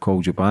and then they've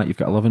called you back, you've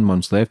got 11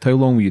 months left. How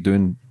long were you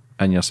doing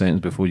in your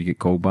sentence before you get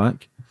called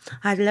back?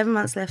 I had 11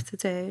 months left to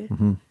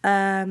do.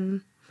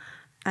 And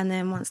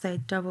then once they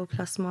double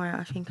plus more,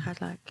 I think I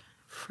had like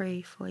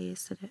 3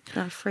 years to do.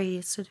 No, 3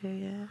 years to do,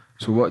 yeah.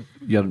 So what,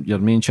 your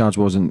main charge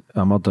wasn't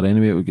a murder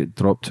anyway, it would get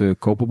dropped to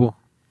culpable?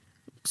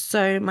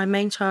 So my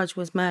main charge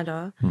was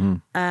murder,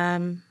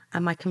 and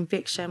my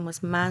conviction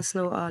was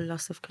manslaughter,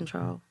 loss of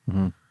control.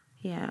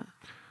 Yeah.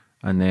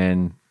 And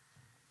then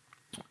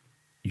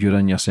you're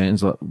in your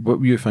sentence. Like, what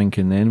were you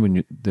thinking then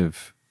when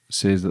they've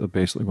says that they're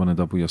basically going to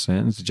double your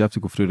sentence? Did you have to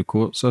go through the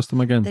court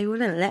system again? They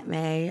wouldn't let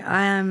me.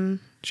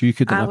 So you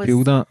couldn't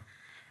appeal that?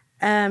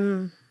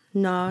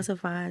 No, I was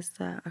advised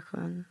that I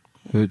couldn't.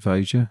 Yeah. Who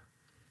advised you?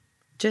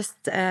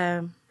 Just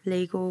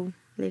legal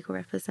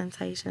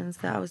representations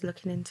that I was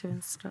looking into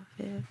and stuff,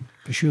 yeah.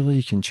 But surely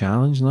you can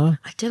challenge, no?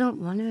 I didn't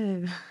want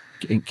to.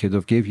 It could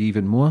have gave you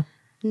even more?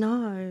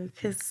 No,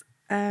 because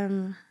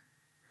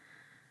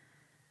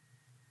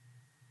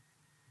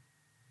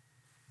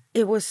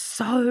it was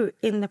so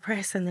in the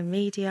press and the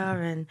media,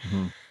 and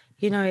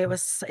you know, it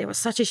was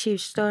such a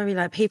huge story.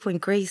 Like, people in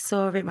Greece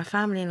saw it, my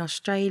family in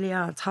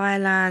Australia and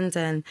Thailand,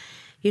 and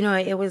you know,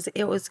 it was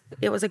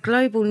a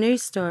global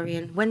news story.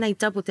 And when they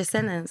doubled the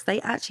sentence,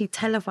 they actually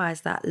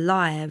televised that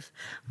live.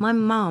 My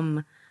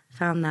mum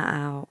found that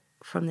out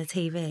from the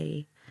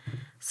TV.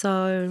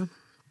 So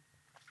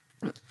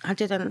I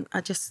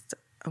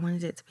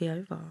wanted it to be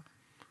over.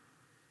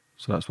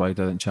 So that's why you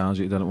didn't challenge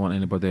it. You didn't want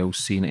anybody else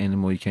seeing it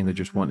anymore. You kind of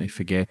just want to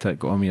forget it,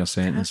 got on with your I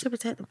sentence. have to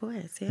protect the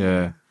boys, yeah.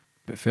 Yeah.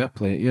 But fair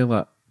play to you.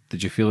 Like,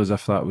 did you feel as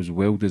if that was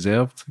well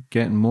deserved,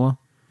 getting more?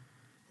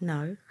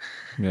 No.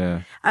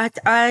 Yeah.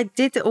 I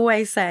did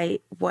always say,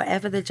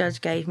 whatever the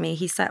judge gave me,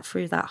 he sat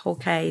through that whole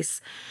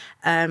case.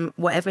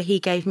 Whatever he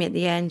gave me at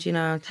the end, you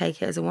know, I'll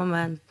take it as a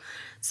woman.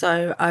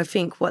 So I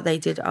think what they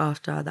did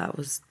after, that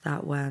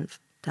weren't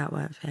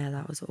fair.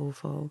 That was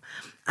awful.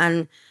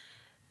 And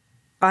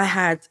I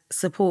had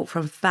support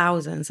from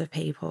thousands of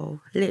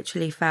people,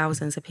 literally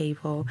thousands of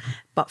people,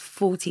 but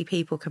 40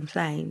 people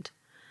complained.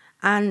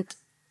 And,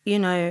 you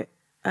know,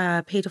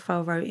 a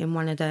paedophile wrote in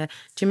one of do you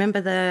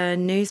remember the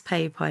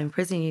newspaper in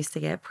prison used to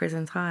get,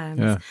 Prison Times?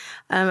 Yeah.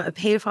 A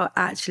paedophile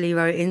actually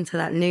wrote into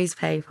that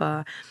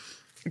newspaper,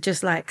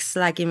 just like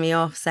slagging me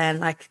off, saying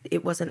like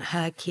it wasn't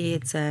her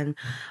kids and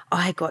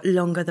I got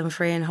longer than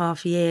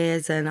 3.5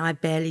 years and I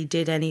barely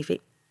did anything.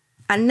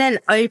 And then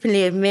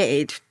openly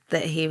admitted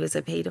that he was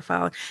a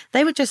paedophile.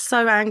 They were just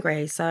so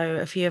angry. So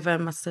a few of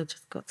them must have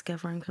just got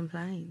together and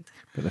complained.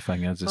 But the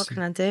thing is, what can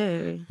I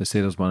do? They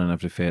say there's one in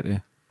every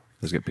 30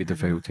 that's got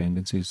paedophile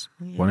tendencies.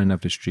 Yeah. One in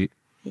every street.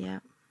 Yeah.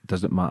 It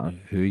doesn't matter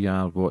who you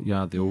are, what you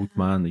are, the old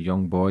man, the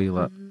young boy.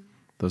 Like,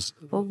 there's...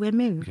 Or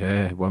women.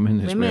 Yeah, women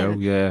as well,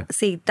 yeah.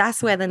 See,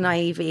 that's where the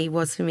naivety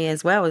was for me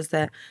as well, is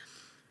that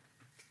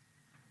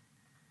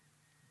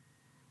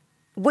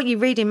what you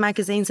read in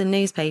magazines and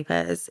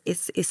newspapers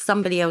is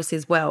somebody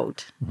else's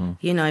world,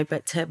 you know,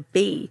 but to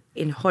be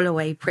in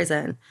Holloway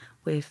prison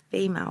with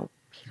female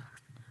people,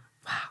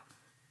 wow,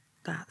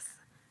 that's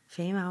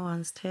female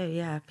ones too,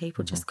 yeah.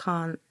 People just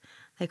can't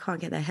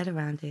get their head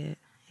around it,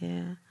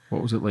 yeah.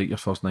 What was it like your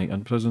first night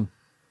in prison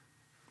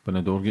when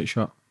the door gets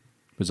shut?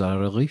 Was that a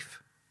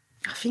relief?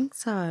 I think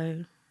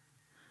so.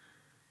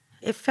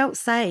 It felt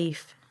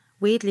safe,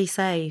 weirdly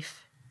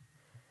safe,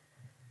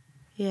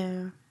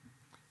 yeah.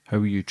 How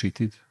were you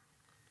treated?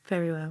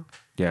 Very well.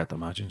 Yeah, I'd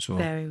imagine so.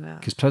 Very well.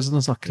 Because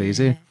prisoners are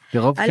crazy.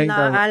 Yeah. They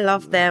love I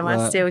love them.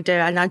 I still do.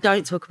 And I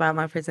don't talk about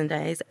my prison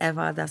days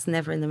ever. That's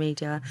never in the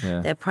media.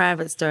 Yeah. They're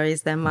private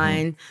stories. They're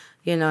mine,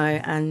 you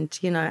know,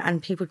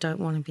 and people don't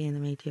want to be in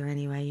the media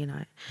anyway, you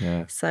know.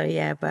 Yeah. So,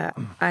 yeah, but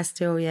I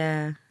still,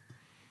 yeah.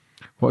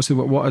 What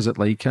is it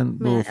like?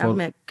 I've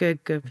met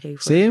good people.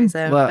 Same.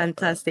 Like,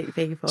 fantastic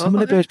people. Some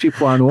of the best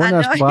people I know on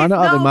this planet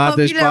are the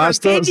maddest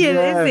bastards. Opinion,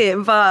 is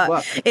it?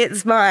 But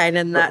it's mine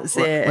and that's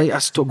it. Like, I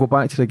still go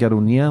back to the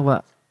girl Nia,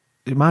 like,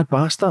 mad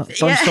bastard.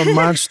 Done some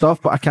mad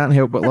stuff, but I can't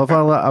help but love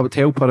her. Like, I would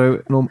help her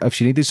out, you know, if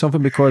she needed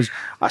something, because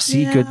I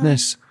see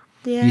goodness.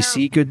 Yeah. You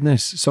see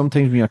goodness.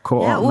 Sometimes when you're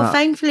caught up in that.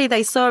 Thankfully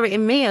they saw it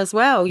in me as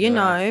well, you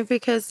know,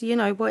 because, you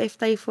know, what if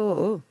they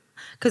thought,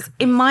 because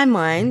in my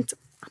mind,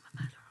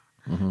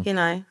 you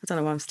know, I don't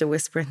know why I'm still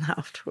whispering that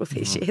after all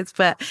these years,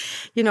 but,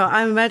 you know,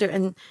 I'm a murderer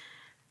and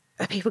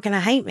are people going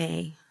to hate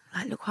me?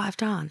 Like, look what I've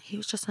done. He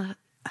was just a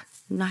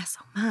nice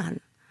old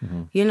man.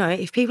 You know,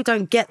 if people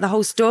don't get the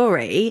whole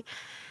story,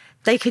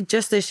 they could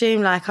just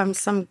assume like I'm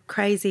some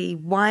crazy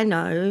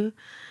wino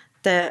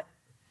that,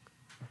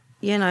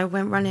 you know,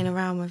 went running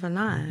around with a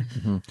knife.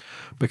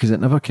 Because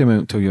it never came out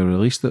until you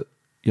released that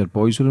your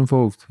boys were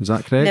involved. Is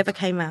that correct? Never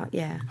came out,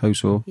 yeah. How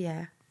so?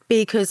 Yeah.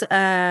 Because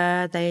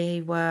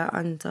they were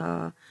under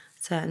a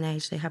certain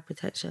age, they had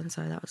protection,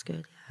 so that was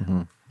good.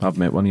 Yeah. I've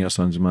met one of your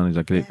sons, man. He's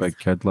a great big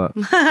kid. Like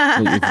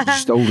you've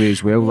still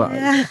raised well.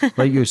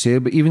 Like you say,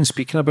 but even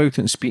speaking about it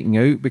and speaking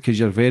out, because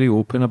you're very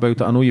open about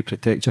it. I know you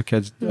protect your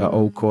kids at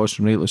all costs,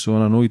 and rightly so.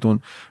 And I know you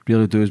don't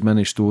really do as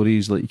many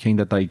stories. Like, you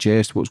kind of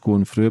digest what's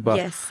going through. But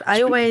yes,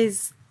 I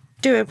always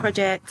do a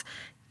project,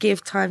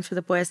 give time for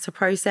the boys to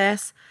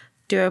process.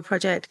 do a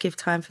project, give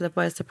time for the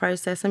boys to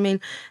process. I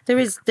mean, there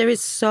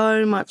is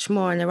so much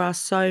more, and there are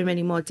so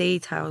many more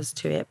details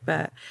to it,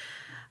 but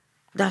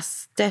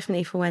that's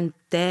definitely for when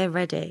they're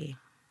ready.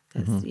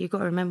 You've got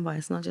to remember,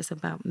 it's not just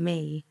about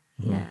me.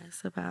 Yeah,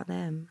 it's about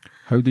them.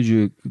 How did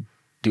you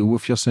deal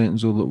with your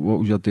sentence? Or what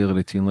was your daily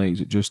routine like?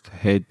 Is it just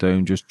head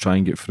down, just try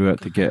and get through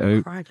it to get I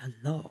out? cried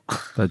a lot.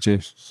 Did you?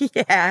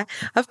 Yeah,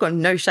 I've got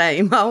no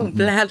shame. I won't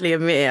gladly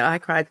admit it. I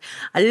cried.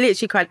 I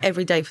literally cried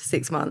every day for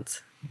 6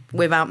 months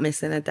without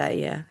missing a day.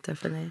 Yeah,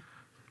 definitely.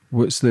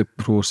 What's the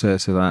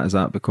process of that? Is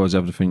that because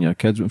everything your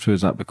kids went through?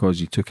 Is that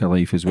because you took a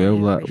life as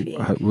well? Everything.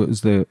 What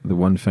is the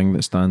one thing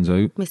that stands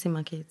out? Missing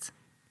my kids.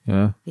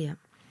 Yeah. Yeah,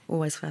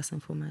 always first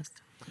and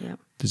foremost. Yeah.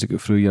 Does it go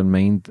through your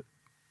mind,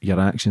 your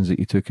actions that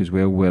you took as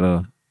well,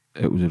 whether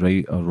it was a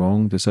right or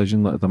wrong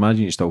decision? Like, I'd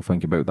imagine you still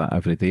think about that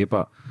every day,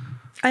 but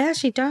I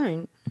actually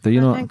don't. do you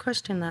I not? don't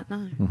question that,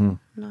 no.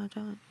 No, I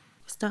don't.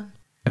 It's done.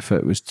 If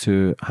it was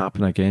to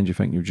happen again, do you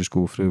think you'd just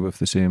go through with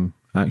the same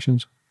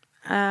actions?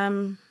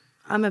 I'm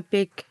a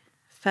big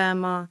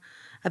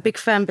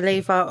firm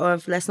believer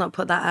of let's not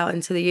put that out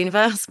into the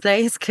universe,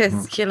 please,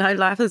 because,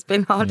 life has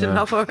been hard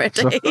enough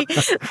already.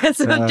 Let's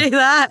not do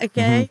that,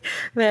 okay?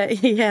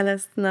 But yeah,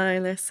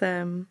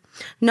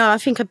 no, I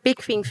think a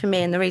big thing for me,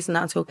 and the reason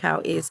that I talk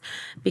out is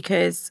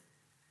because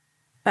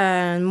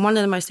one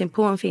of the most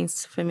important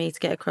things for me to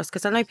get across,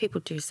 because I know people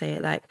do say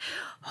it like,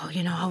 oh,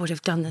 I would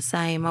have done the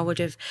same.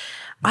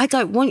 I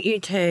don't want you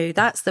to.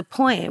 That's the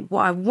point.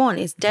 What I want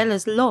is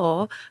Della's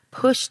law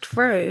pushed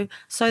through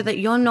so that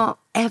you're not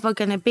ever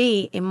going to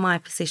be in my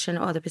position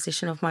or the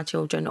position of my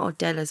children or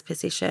Della's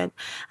position.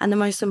 And the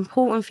most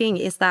important thing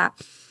is that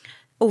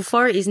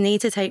authorities need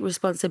to take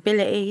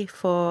responsibility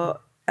for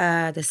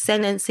the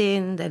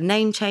sentencing, the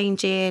name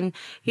changing.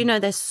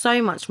 There's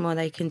so much more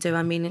they can do.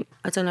 I mean,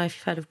 I don't know if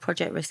you've heard of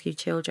Project Rescue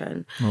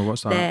Children. Oh,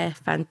 what's that? They're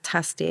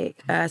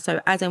fantastic. So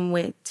Adam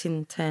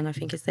Whittington, I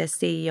think, is their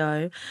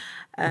CEO.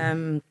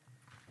 And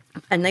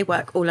they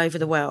work all over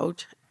the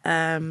world.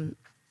 And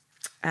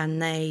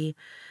they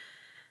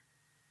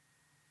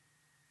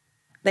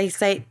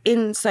say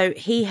so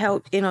he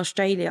helped in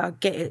Australia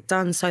get it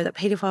done so that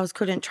paedophiles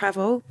couldn't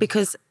travel,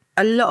 because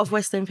a lot of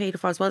Western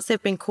paedophiles, once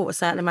they've been caught a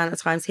certain amount of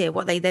times here,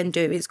 what they then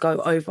do is go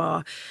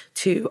over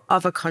to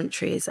other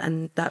countries,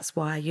 and that's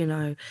why,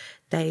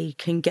 they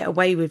can get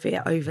away with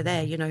it over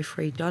there.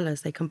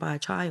 $3 they can buy a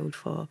child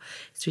for.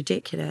 It's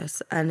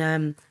ridiculous.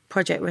 And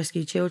Project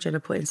Rescue Children are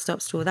putting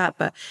stops to all that,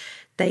 but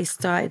they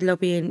started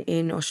lobbying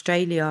in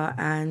Australia,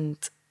 and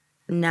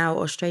now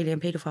Australian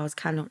paedophiles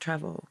cannot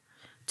travel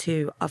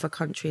to other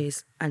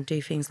countries and do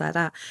things like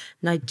that.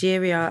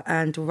 Nigeria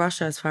and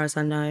Russia, as far as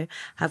I know,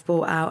 have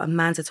brought out a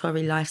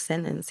mandatory life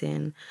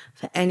sentencing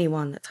for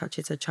anyone that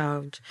touches a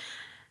child.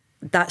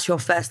 That's your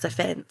first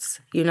offence.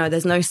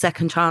 There's no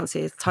second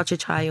chances. Touch a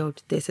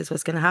child, this is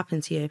what's going to happen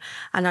to you.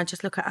 And I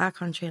just look at our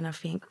country and I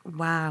think,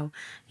 wow,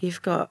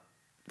 you've got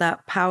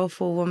that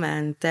powerful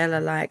woman,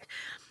 Della,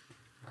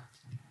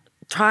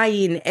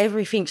 trying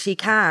everything she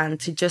can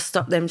to just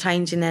stop them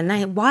changing their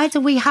name. Why do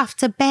we have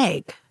to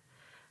beg?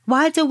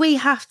 Why do we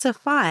have to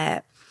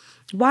fight?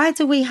 Why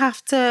do we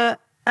have to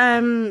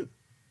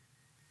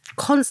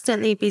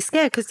constantly be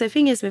scared? Because the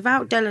thing is,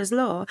 without Della's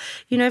law,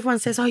 everyone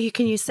says, oh, you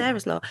can use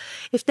Sarah's law.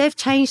 If they've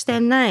changed their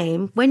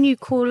name, when you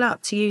call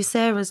up to use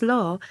Sarah's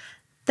law,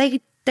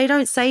 they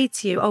don't say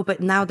to you, oh,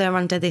 but now they're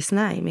under this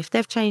name. If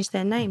they've changed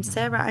their name,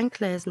 Sarah and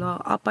Claire's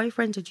law are both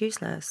rendered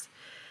useless.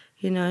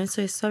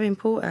 So it's so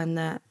important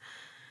that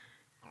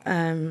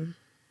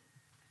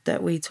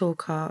that we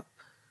talk up.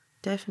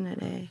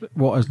 Definitely.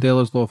 What is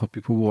Della's law for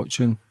people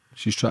watching?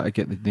 She's trying to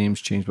get the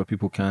names changed, but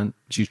people can't.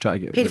 She's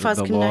trying to get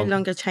paedophiles can no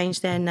longer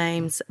change their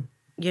names,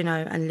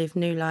 and live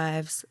new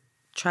lives,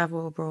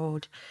 travel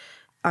abroad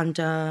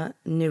under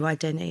new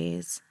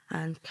identities,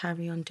 and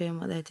carry on doing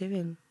what they're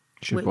doing.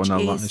 It should be on their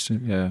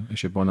license. Yeah, it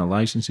should be on their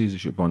licenses. It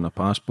should be on their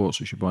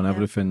passports. It should be on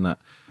everything that,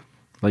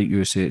 like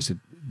you say,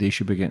 they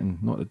should be getting.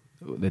 Not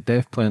the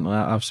death penalty.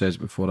 I've said it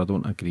before. I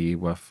don't agree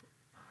with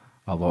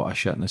a lot of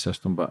shit in the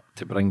system, but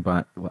to bring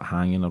back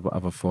hanging or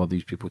whatever for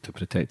these people to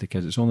protect the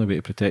kids, it's the only way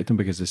to protect them,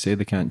 because they say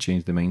they can't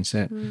change the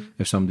mindset.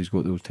 If somebody's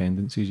got those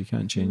tendencies, you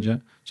can't change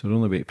it. So the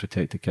only way to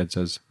protect the kids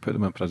is put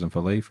them in prison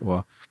for life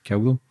or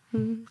kill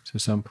them. It's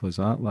as simple as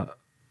that.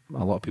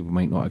 A lot of people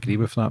might not agree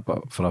with that,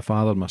 but for a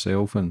father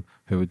myself, and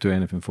who would do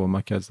anything for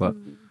my kids,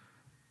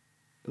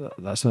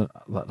 that's the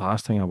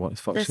last thing I want.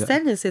 The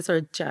sentences are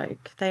a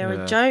joke. They are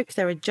a joke.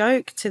 They're a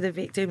joke to the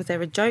victims. They're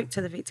a joke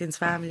to the victims'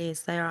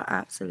 families. They are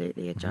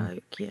absolutely a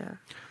joke, yeah.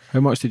 How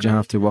much did you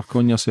have to work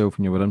on yourself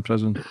when you were in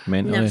prison,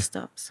 mentally? Never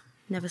stops.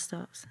 Never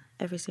stops.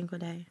 Every single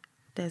day.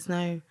 There's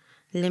no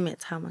limit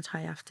to how much I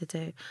have to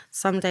do.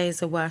 Some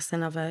days are worse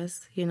than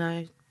others,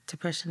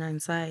 depression,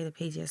 anxiety, the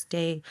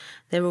PTSD.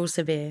 They're all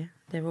severe.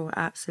 They're all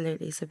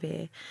absolutely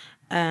severe.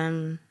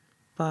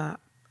 But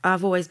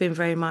I've always been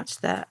very much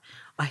that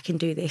I can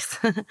do this,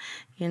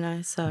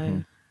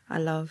 so I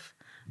love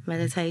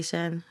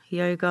meditation,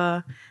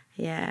 yoga,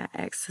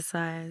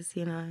 exercise,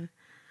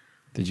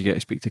 Did you get to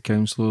speak to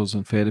counsellors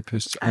and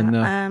therapists in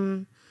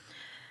there?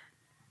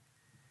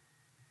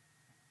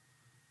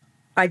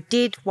 I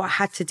did what I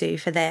had to do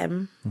for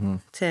them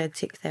to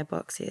tick their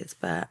boxes,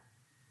 but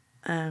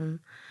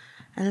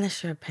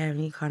unless you're a parent,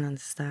 you can't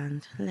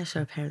understand. Unless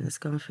you're a parent that's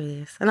gone through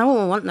this. And I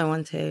wouldn't want no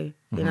one to,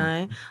 you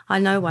know. I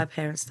know why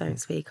parents don't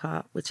speak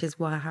up, which is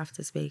why I have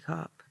to speak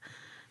up.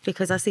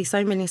 Because I see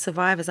so many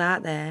survivors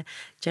out there,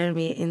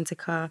 Jeremy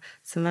Intica,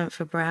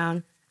 Samantha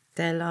Brown,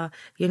 Della,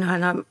 you know,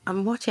 and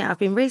I'm watching, I've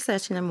been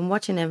researching them and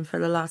watching them for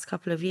the last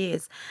couple of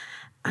years.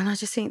 And I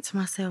just think to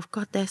myself,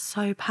 God, they're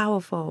so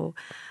powerful.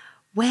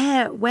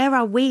 Where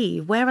are we?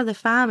 Where are the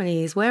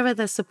families? Where are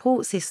the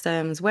support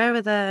systems? Where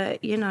are the,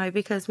 you know,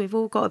 because we've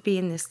all got to be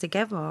in this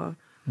together.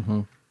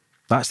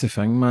 That's the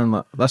thing, man.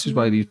 Like, this is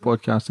why these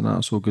podcasts and that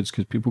are so good,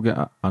 because people get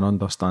an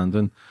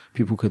understanding.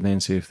 People could then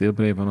say, if they're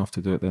brave enough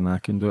to do it, then I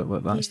can do it.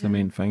 Like, that's the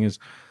main thing, is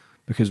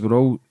because we're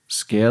all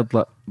scared.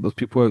 Like, there's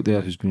people out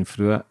there who's been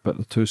through it, but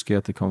they're too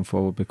scared to come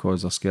forward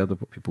because they're scared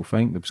of what people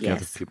think. They're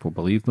scared if people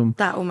believe them.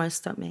 That almost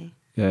stopped me.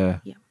 Yeah.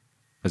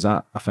 Is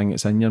that a thing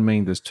that's in your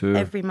mind as too?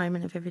 Every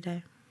moment of every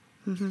day.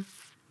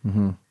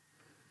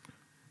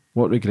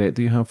 What regret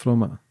do you have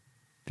from it?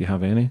 Do you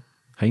have any?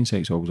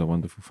 Hindsight's always a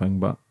wonderful thing,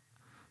 but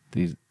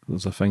there's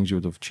the things you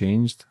would have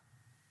changed.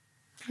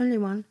 Only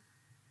one.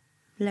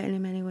 Letting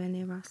him anywhere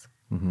near us.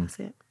 That's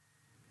it.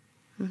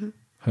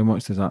 How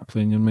much does that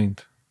play in your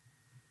mind?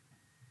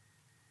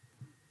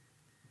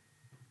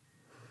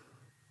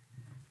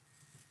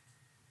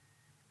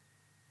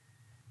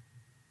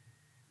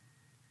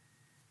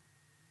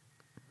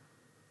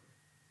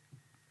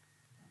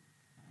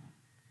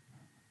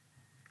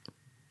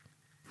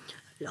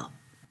 A lot.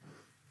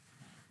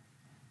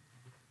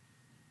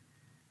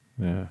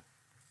 Yeah.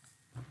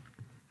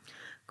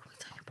 Can we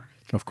take a break?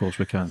 Of course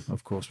we can.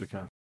 Of course we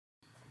can.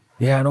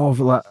 Yeah, I know,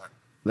 like,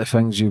 the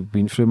things you've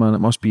been through, man, it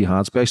must be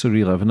hard, especially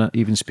reliving it.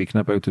 Even speaking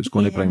about it's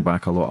going to bring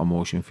back a lot of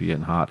emotion for you,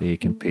 and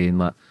heartache and pain.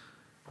 Like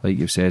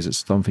you've said,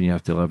 it's something you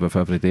have to live with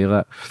every day.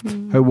 Like,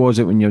 how was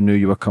it when you knew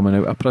you were coming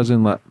out of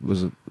prison? Like,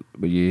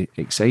 were you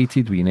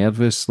excited? Were you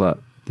nervous? Like,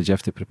 did you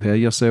have to prepare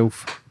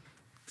yourself?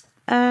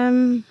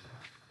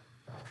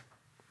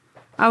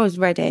 I was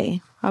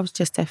ready. I was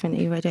just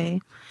definitely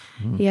ready.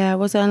 Yeah, there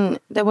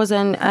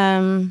wasn't,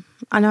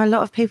 I know a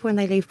lot of people when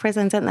they leave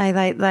prison, don't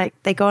they?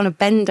 They go on a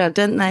bender,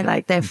 don't they?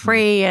 Like they're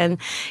free and,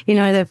 you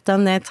know, they've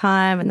done their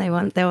time and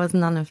there was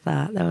none of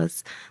that. There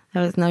was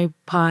no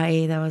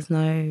party. There was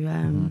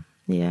no,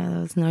 there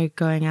was no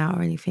going out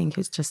or anything. It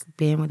was just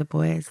being with the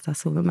boys.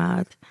 That's all that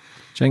mattered.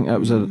 Do you think it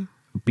was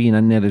being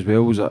in there as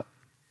well, was it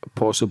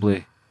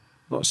possibly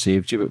not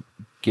saved you, but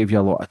gave you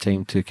a lot of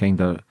time to kind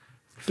of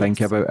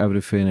think about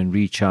everything and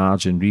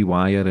recharge and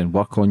rewire and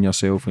work on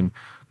yourself and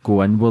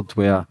go inward,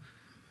 where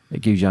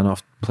it gives you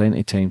plenty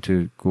of time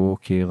to go,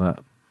 okay, like,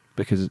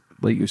 because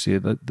like you say,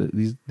 that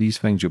these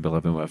things you'll be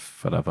living with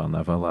forever and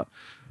ever. Like,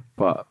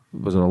 but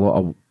was there a lot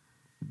of,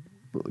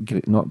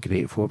 not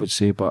grateful I would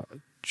say, but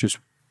just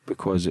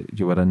because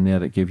you were in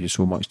there, it gave you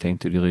so much time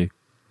to really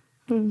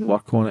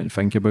work on it and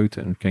think about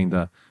it and kind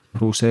of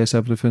process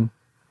everything?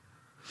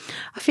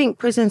 I think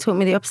prison taught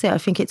me the opposite. I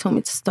think it taught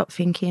me to stop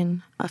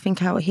thinking. I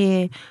think out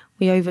here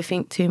we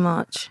overthink too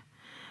much,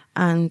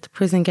 and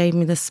prison gave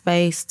me the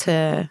space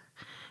to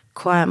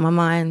quiet my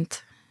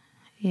mind.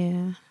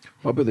 Yeah.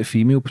 What about the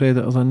female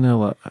predators in there?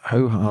 Like,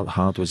 how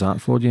hard was that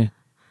for you?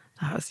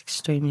 That was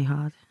extremely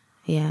hard.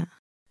 Yeah.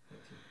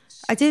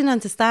 I didn't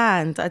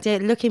understand.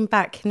 Looking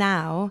back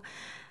now,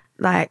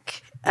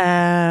 like,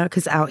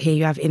 because out here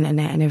you have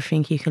internet and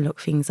everything, you can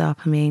look things up.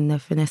 I mean, the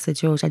Vanessa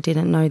George, I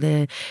didn't know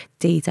the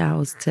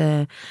details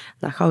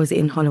like I was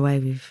in Holloway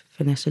with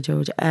Vanessa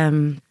George.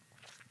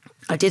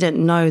 I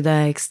didn't know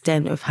the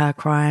extent of her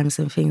crimes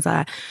and things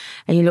like that.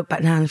 And you look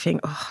back now and think,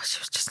 oh, she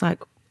was just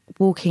like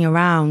walking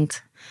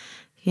around,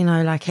 you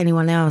know, like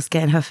anyone else,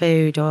 getting her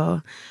food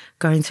or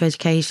going to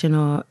education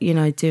or, you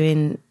know,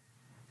 doing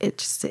it.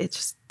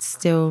 Just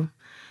still.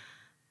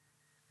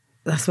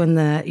 That's when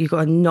you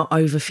got to not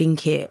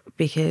overthink it,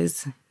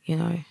 because, you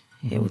know,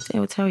 it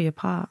will tear you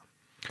apart.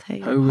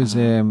 How was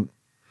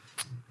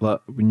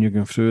like when you're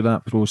going through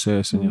that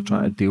process and you're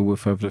trying to deal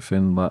with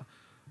everything, like,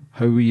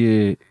 how were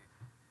you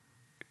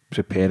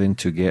preparing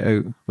to get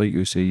out? Like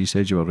you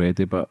said you were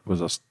ready, but was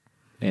there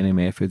any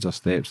methods or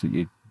steps that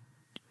you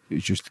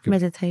just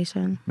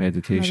meditation, and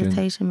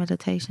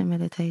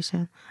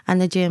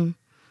the gym.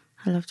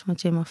 I loved my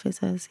gym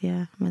officers.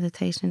 Yeah,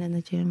 meditation in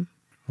the gym.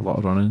 A lot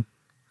of running.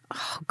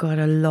 Oh God,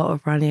 a lot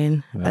of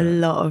running. Yeah. A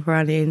lot of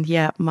running.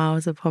 Yeah,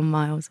 miles upon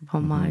miles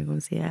upon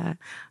miles. Yeah,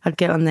 I'd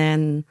get on there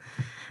and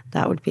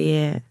that would be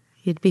it.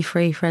 You'd be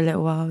free for a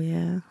little while.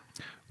 Yeah.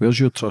 Where's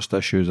your trust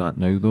issues at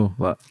now, though?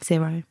 Like,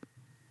 0.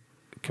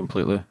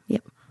 Completely.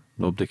 Yep.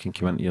 Nobody can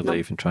come into your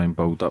life and try and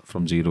build up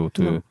from 0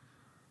 to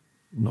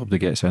nobody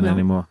gets in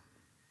anymore.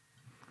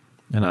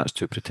 And that's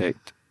to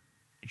protect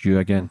you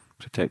again,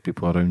 protect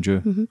people around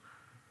you.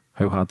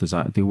 How hard is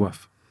that to deal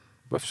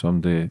with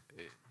somebody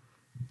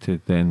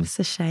to then... It's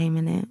a shame,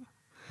 innit?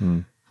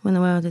 When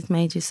the world has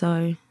made you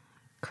so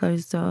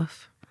closed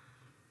off.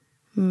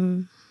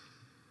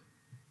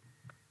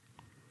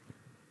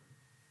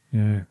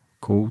 Yeah,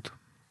 cold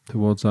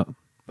towards that.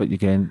 But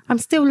again, I'm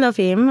still love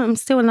him. I'm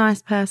still a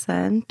nice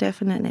person,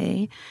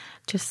 definitely.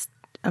 Just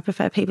I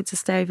prefer people to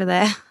stay over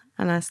there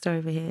and I stay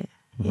over here.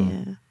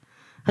 Yeah.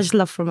 I just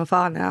love from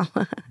afar now.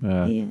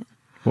 Yeah.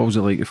 What was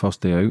it like your first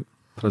day out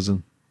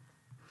prison?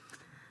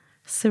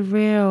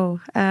 Surreal.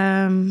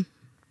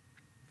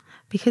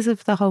 Because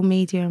of the whole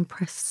media and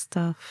press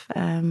stuff,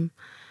 it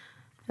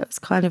was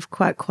kind of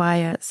quite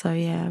quiet. So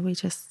yeah, I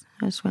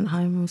just went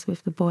home. I was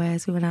with the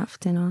boys. We went out for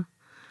dinner.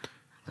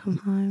 Come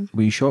home.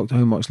 Were you shocked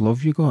how much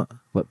love you got?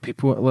 Like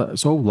people, like,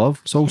 it's all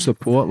love, it's all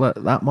support. Like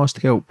that must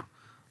help.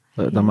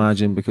 Like, I'd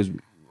imagine, because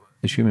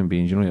as human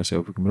beings, you know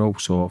yourself, we're all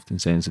soft and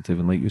sensitive,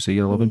 and like you say,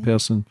 you're a loving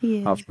person.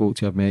 I've spoke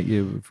to you, I've met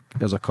you.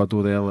 There's a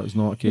cuddle there. Like, it's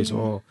not a case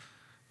of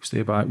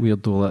stay back,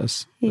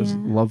 weirdo. There's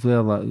love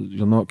there. Like,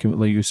 you're not,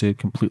 like you said,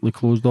 completely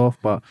closed off.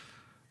 But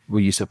were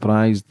you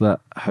surprised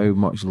that how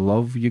much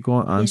love you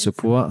got and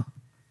support?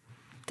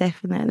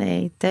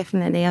 Definitely.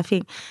 I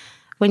think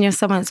when you're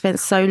someone that spent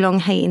so long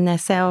hating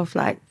themselves,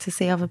 like, to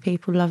see other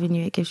people loving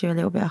you, it gives you a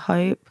little bit of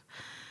hope.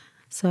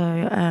 So,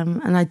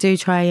 and I do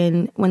try,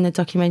 and when the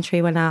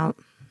documentary went out,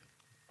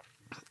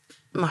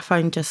 my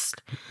phone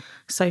just,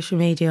 social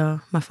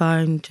media, my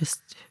phone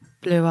just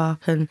blew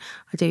up, and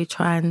I do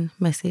try and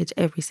message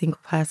every single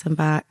person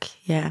back.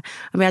 Yeah.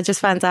 I mean, I just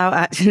found out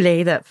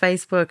actually that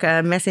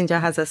Facebook Messenger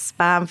has a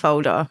spam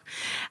folder,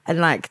 and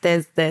like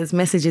there's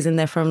messages in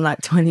there from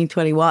like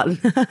 2021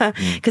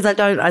 because I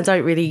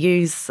don't really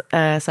use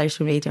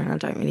social media, and I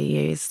don't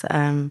really use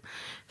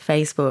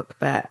Facebook.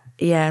 But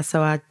yeah,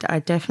 so I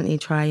definitely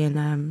try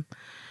and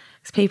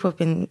because people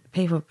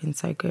have been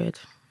so good.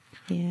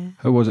 Yeah.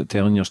 How was it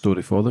telling your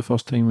story for the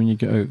first time when you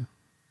get out?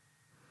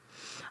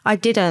 I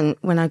didn't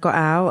when I got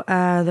out.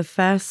 The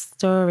first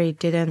story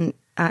didn't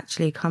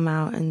actually come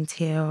out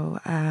until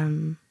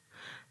I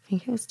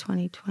think it was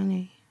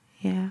 2020.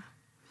 Yeah.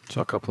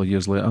 So a couple of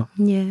years later.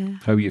 Yeah.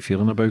 How are you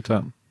feeling about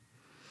that?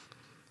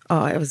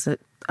 Oh, it was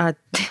I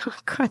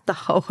cried the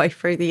whole way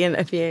through the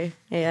interview.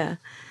 Yeah.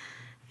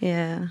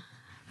 Yeah.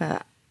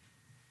 But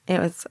it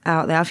was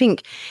out there. I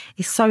think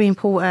it's so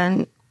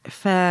important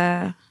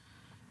for,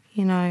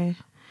 you know,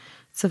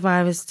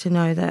 survivors to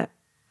know that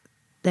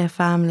their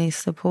families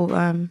support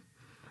them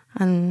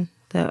and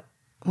that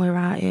we're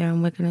out here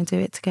and we're going to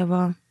do it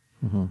together.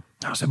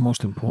 That's the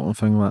most important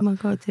thing. Like, Oh my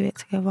God, do it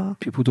together.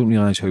 people don't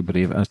realise how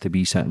brave it is to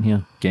be sitting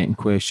here getting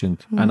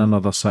questioned in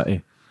another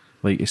city.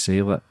 Like you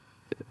say, like,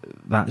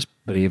 that's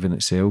brave in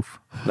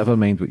itself. Never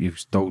mind what you're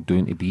still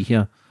doing to be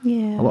here.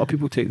 Yeah. A lot of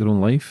people take their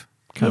own life,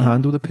 can't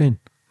handle the pain,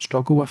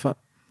 struggle with it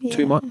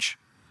too much,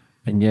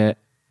 and yet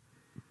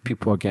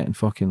people are getting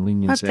fucking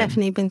lenient. I've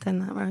definitely been down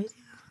that road.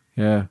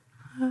 Yeah.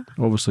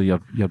 Obviously,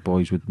 your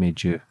boys would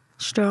made you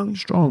Strong.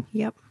 strong.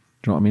 Yep.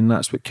 Do you know what I mean?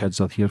 That's what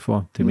kids are here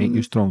for, to make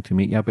you strong, to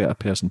make you a better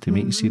person, to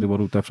make you see the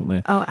world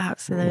differently. Oh,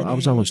 absolutely. I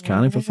was a loose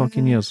cannon for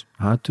fucking years.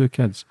 I had 2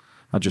 kids.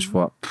 I just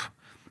thought,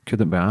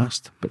 couldn't be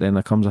asked. But then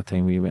there comes a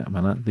time where you wait a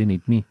minute, they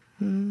need me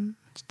to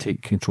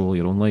take control of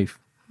your own life.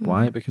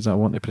 Why? Because I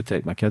want to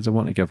protect my kids. I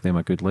want to give them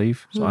a good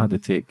life. So I had to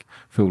take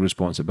full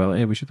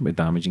responsibility. We shouldn't be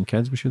damaging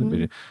kids. We shouldn't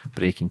be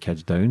breaking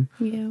kids down.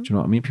 Yeah. Do you know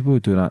what I mean? People who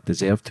do that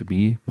deserve to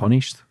be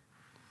punished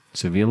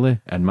severely,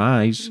 in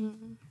my eyes.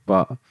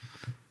 But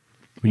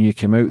when you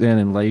came out then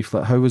in life,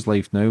 like, how is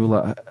life now?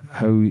 Like,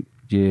 how you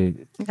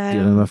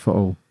dealing with it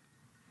all?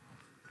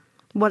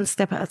 One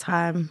step at a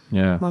time.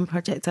 Yeah. One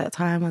project at a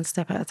time, one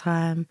step at a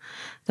time.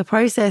 The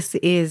process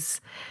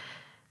is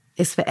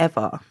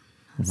forever.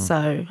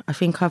 So I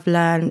think I've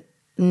learned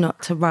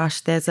not to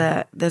rush. There's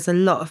a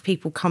lot of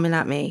people coming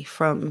at me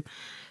from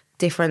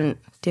different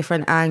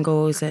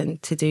angles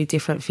and to do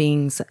different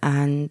things,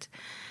 and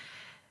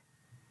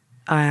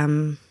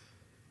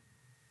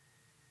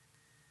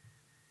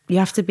you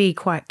have to be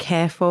quite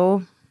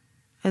careful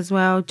as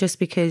well, just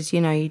because,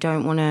 you know, you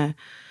don't want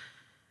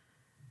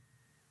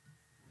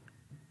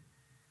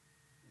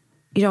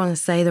to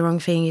say the wrong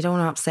thing, you don't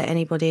want to upset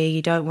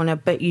anybody,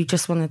 but you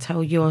just want to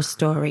tell your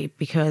story,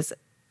 because,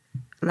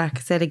 like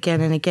I said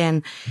again and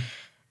again,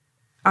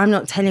 I'm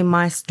not telling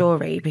my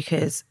story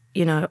because,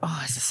 you know,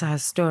 oh, it's a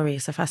sad story,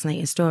 it's a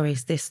fascinating story,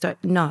 it's this story.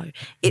 No,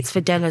 it's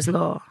for Della's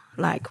Law.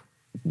 Like,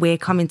 we're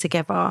coming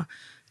together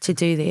to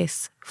do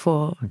this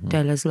for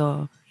Della's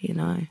Law, you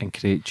know. And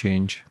create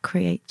change.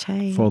 Create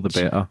change. For the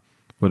better.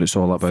 What it's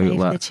all about. Save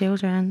like, the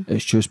children.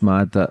 It's just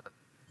mad that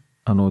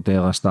I know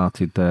Della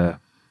started the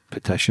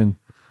petition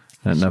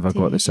and it never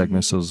got the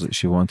signatures that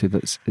she wanted.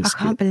 I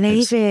can't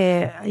believe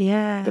it.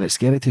 Yeah. But it's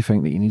scary to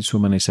think that you need so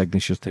many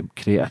signatures to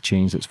create a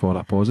change that's for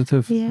a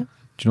positive. Yeah.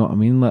 Do you know what I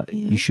mean? Like,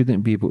 you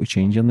shouldn't be able to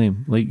change your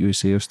name. Like you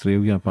say,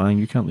 Australia, bang,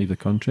 you can't leave the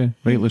country.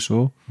 Rightly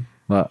so.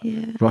 Like,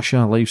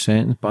 Russia, life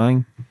sentence,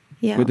 bang.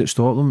 Yeah. Would it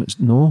stop them? It's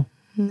no.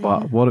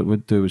 But what it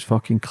would do is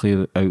fucking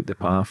clear out the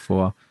path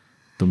for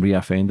them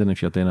reoffending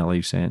if you're doing a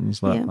life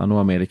sentence. Like, I know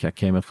America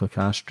chemically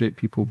castrate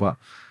people, but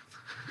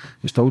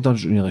it still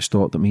doesn't really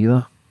stop them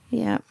either.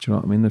 Yeah. Do you know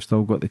what I mean? They've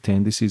still got the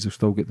tendencies, they've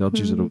still got the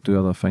urges, they'll do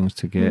other things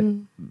to get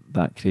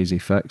that crazy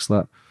fix.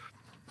 Like,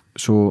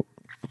 so,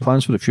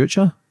 plans for the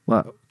future?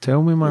 Like,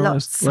 tell me, man.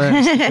 Lots.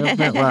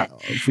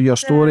 Like, for your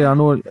story, I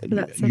know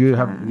Lots you of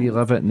have that.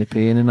 relive it and the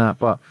pain and that,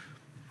 but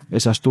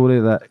it's a story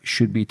that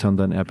should be turned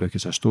into a book.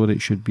 It's a story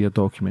that should be a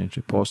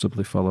documentary,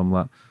 possibly film.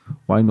 Like,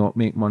 why not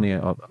make money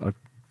or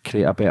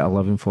create a better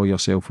living for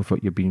yourself with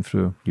what you've been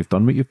through? You've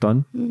done what you've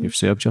done. You've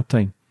served your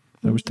time.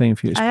 It was time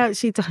for you to I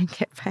actually don't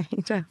get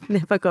paid. I've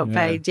never got Yeah.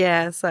 paid.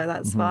 Yeah, so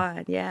that's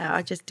fine. Yeah,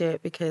 I just do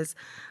it because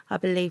I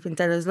believe in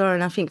Della's law,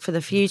 and I think for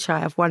the future I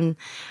have one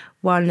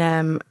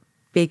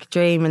big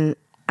dream,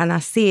 and I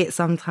see it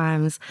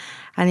sometimes,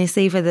 and it's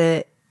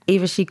either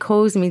she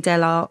calls me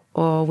Della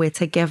or we're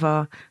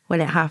together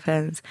when it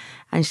happens,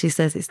 and she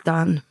says it's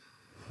done.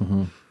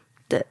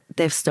 That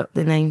they've stopped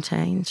the name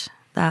change.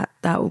 That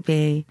would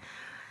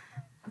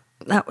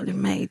have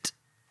made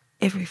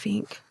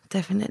everything,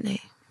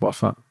 definitely.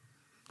 worth it.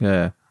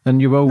 Yeah.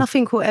 And you will.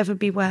 Nothing will ever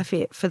be worth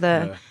it for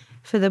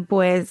the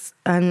boys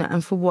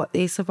and for what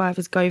these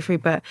survivors go through,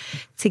 but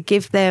to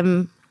give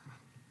them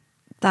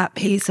that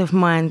peace of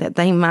mind that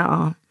they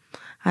matter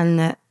and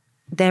that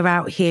they're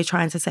out here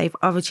trying to save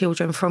other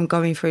children from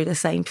going through the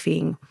same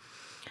thing,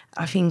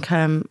 I think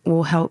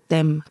will help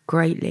them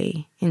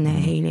greatly in their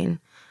healing.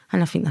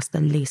 And I think that's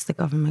the least the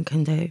government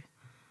can do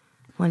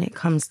when it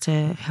comes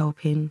to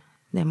helping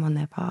them on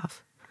their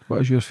path.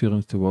 What is your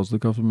feelings towards the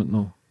government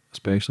now?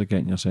 Especially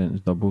getting your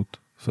sentence doubled.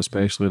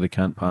 Especially they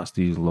can't pass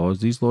these laws.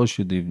 These laws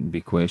shouldn't even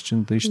be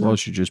questioned. These laws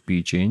should just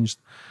be changed.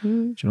 Do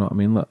you know what I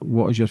mean? Like,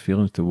 what is your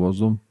feelings towards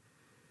them?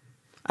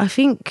 I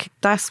think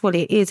that's what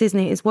it is, isn't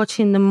it? It's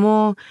watching the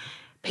more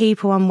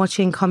people I'm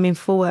watching coming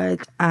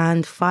forward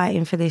and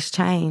fighting for this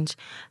change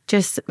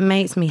just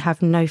makes me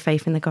have no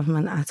faith in the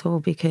government at all,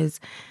 because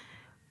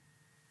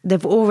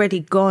they've already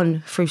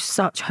gone through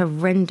such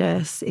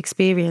horrendous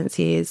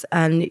experiences,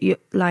 and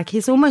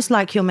it's almost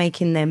like you're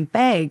making them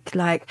beg.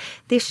 Like,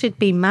 this should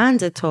be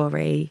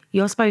mandatory.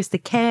 You're supposed to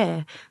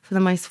care for the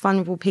most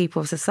vulnerable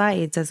people of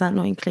society. Does that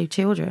not include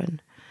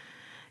children?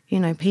 You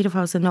know,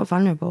 paedophiles are not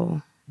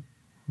vulnerable.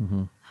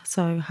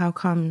 So how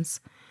comes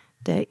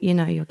that,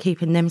 you're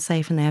keeping them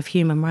safe and they have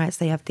human rights,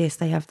 they have this,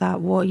 they have that?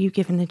 What are you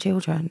giving the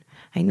children?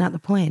 Ain't that the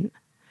point?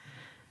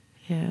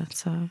 Yeah,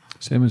 so...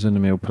 Same as in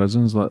the male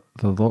prisons, like,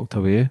 they're locked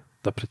away,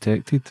 they're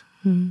protected.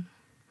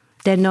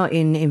 They're not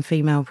in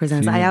female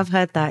prisons. I Female. have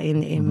heard that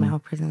in male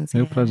prisons.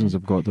 Male yeah. prisons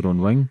have got their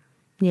own wing.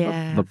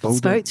 Yeah, they're building-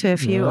 spoke to a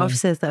few yeah.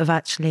 officers that have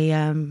actually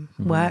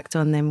worked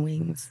on them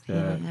wings.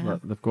 Yeah,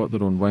 like, they've got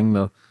their own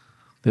wing.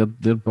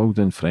 They're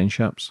building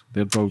friendships.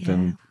 They're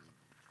building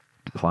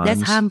plans.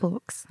 There's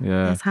handbooks.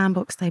 Yeah. There's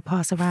handbooks they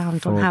pass around on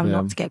For how them.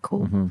 not to get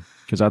caught.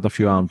 Because I had a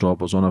few armed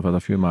robbers on, I've had a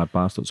few mad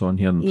bastards on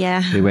here, and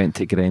Yeah. they went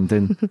to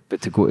Grendon,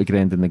 but to go to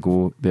Grendon, they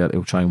go there,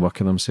 they'll try and work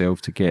on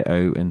themselves to get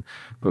out,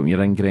 but when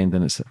you're in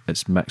Grendon,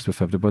 it's mixed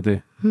with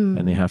everybody,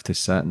 and they have to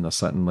sit, and they're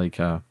sitting like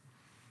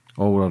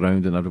all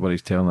around, and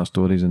everybody's telling their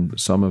stories, and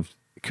some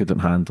couldn't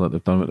handle it,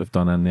 they've done what they've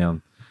done in there,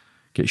 and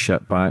get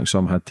shit back.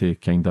 Some had to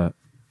kind of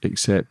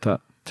accept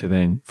it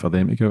for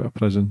them to get out of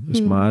prison.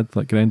 It's mad,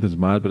 like Grendon's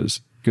mad, but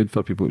it's good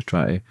for people to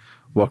try to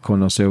work on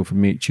themselves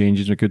and make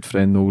changes. My good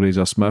friend Noel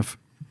Razor Smith,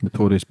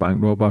 notorious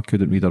bank robber,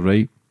 couldn't read or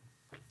write.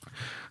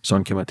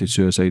 Son committed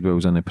suicide while he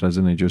was in the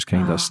prison. He just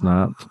kind of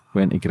snapped,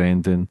 went to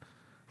Grendon,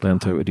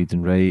 learned how to read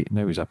and write.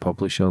 Now he's a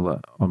publisher.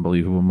 Like,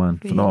 unbelievable, man.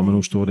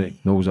 Phenomenal story.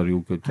 Noel's a real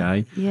good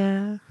guy.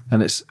 Yeah.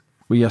 And it's,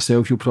 with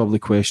yourself, you'll probably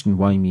question,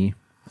 why me?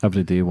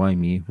 Every day, why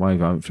me? Why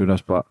have I went through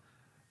this? But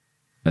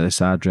the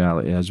sad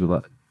reality is,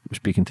 with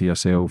speaking to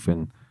yourself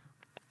and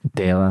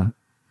Della,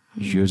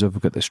 you have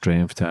got the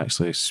strength to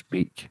actually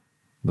speak.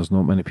 There's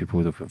not many people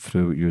that have been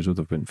through what you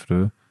have been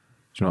through.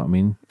 Do you know what I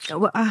mean?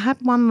 Well, I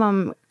had one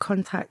mum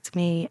contact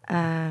me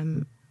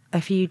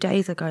a few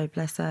days ago,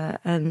 bless her,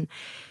 and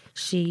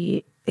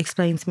she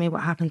explained to me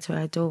what happened to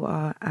her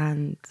daughter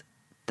and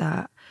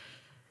that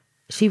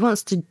she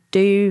wants to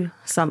do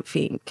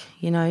something,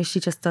 she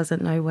just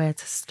doesn't know where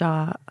to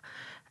start.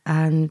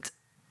 And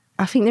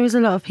I think there is a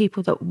lot of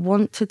people that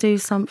want to do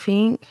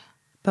something,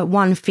 but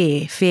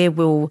fear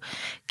will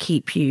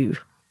keep you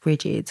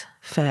rigid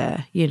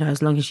for,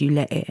 as long as you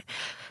let it.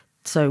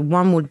 So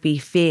one would be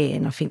fear,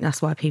 and I think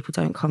that's why people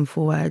don't come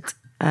forward.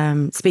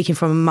 Speaking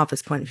from a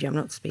mother's point of view, I'm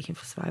not speaking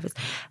for survivors.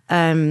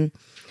 And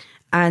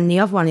the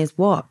other one is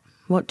what?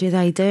 What do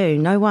they do?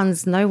 No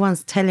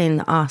one's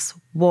telling us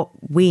what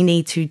we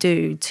need to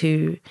do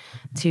to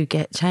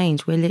get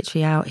change. We're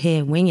literally out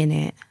here winging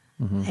it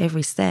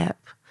every step.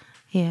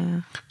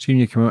 Yeah. See, when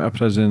you come out of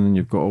prison and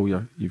you've got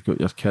your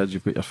kids,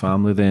 you've got your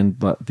family, then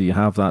do you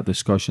have that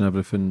discussion,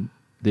 everything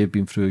they've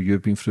been through,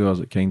 you've been through, or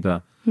is it kind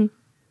of, we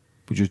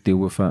just deal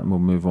with it and we'll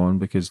move on?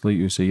 Because like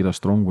you say, you're a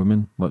strong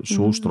woman, like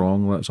so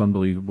strong, like, it's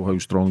unbelievable how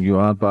strong you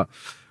are. But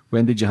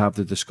when did you have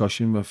the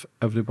discussion with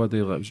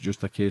everybody? Like, it was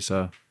just a case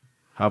of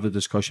have the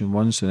discussion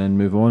once and then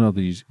move on, or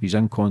he's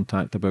in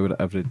contact about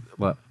it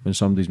when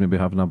somebody's maybe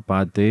having a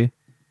bad day?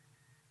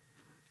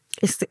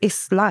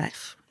 It's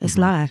life. It's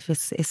life.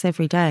 It's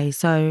every day.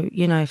 So,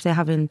 if they're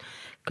having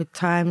good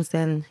times,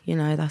 then,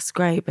 that's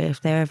great. But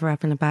if they're ever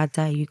having a bad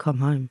day, you come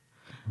home.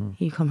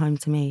 You come home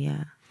to me,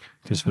 yeah.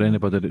 Because for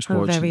anybody that's We're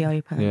watching, very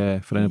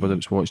open. for anybody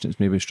that's watching, it's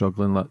maybe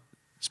struggling. Like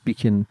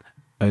speaking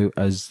out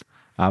as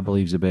I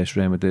believe is the best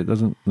remedy. It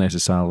doesn't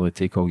necessarily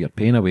take all your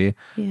pain away,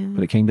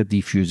 but it kind of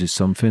defuses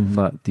something.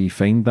 Like, do you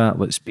find that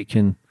like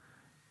speaking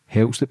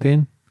helps the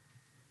pain?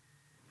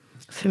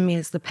 For me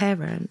as the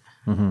parent,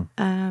 I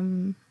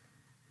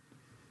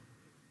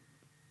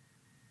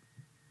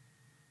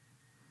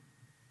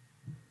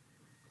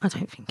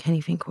don't think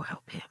anything will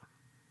help it.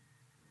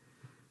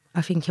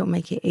 I think it'll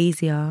make it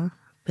easier,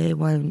 but it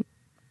won't.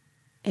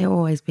 It'll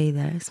always be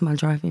there. It's my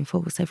driving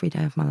force every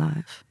day of my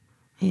life.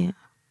 Yeah.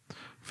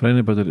 For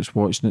anybody that's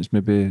watching, it's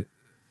maybe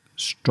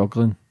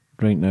struggling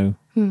right now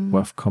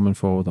with coming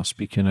forward or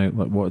speaking out.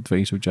 Like, what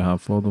advice would you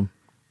have for them?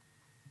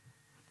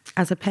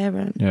 As a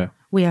parent, Yeah.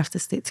 we have to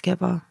stick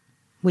together.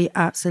 We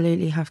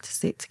absolutely have to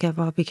stick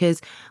together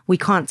because we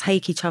can't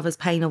take each other's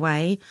pain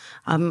away.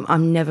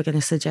 I'm never going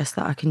to suggest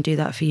that I can do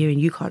that for you and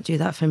you can't do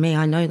that for me.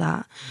 I know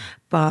that,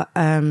 but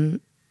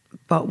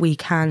we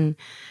can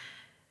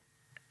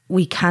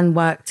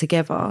work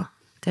together,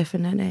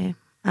 definitely.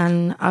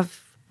 And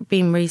I've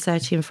been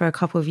researching for a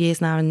couple of years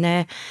now, and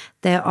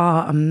there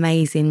are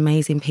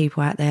amazing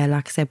people out there.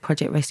 Like I said,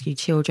 Project Rescue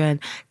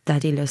Children,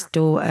 Daddyless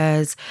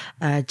Daughters,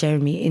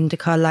 Jeremy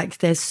Indica. Like,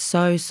 there's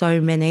so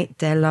many.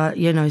 There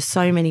are,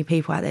 so many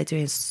people out there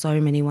doing so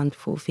many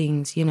wonderful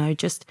things.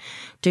 Just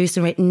do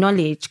some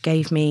knowledge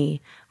gave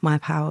me my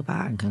power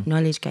back.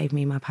 Knowledge gave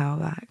me my power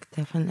back,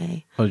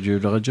 definitely. Are you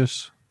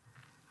religious?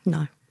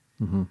 No.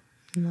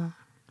 No.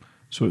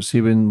 So it's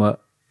even like,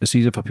 it's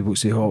easy for people to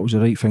say, "Oh, it was the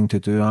right thing to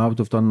do. I would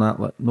have done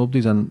that." Like,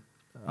 nobody's in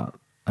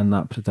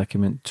that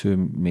predicament to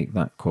make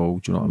that call.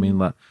 Do you know what I mean?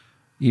 Like,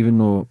 even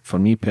though for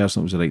me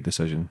personally it was the right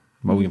decision,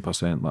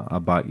 1,000,000%. Like, I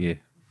back you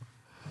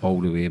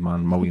all the way,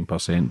 man,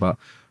 1,000,000%. But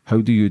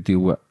how do you deal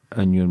with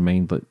in your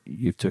mind that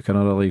you've took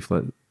another life?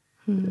 Like,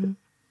 do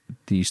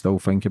you still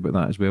think about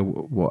that as well?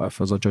 What if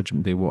there's a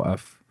judgment day? What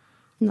if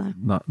No.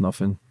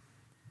 nothing?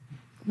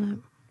 No.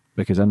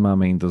 Because in my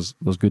mind, there's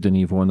good and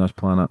evil on this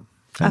planet.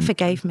 I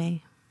forgave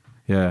me.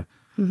 Yeah.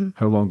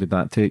 How long did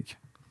that take?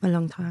 A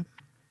long time.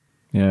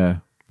 Yeah.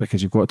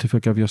 Because you've got to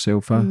forgive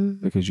yourself,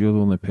 because you're the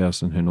only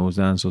person who knows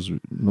the answers.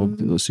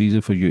 Nobody, it's easy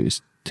for you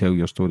to tell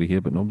your story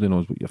here, but nobody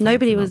knows what you're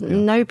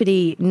thinking.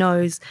 Nobody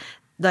knows.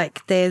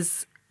 Like,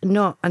 there's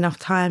not enough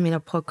time in a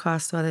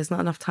podcast, or there's not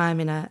enough time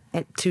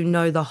to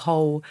know the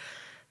whole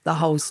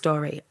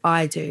story.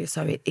 I do,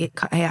 so it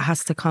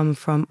has to come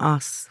from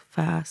us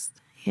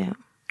first. Yeah.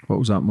 What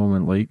was that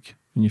moment like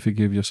when you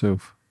forgave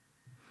yourself?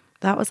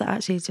 That was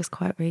actually just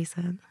quite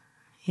recent.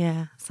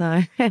 Yeah,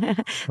 so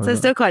it's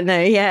still quite new.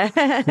 Yeah.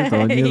 Good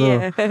on you,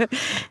 though. Yeah.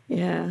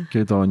 Yeah.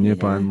 Good on you,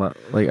 man.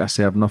 Like I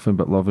say, I've nothing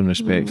but love and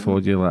respect for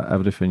you. Like,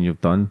 everything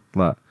you've done.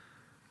 Like,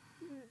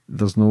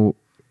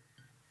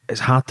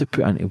 it's hard to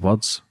put into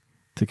words,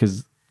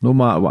 because no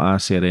matter what I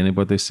say or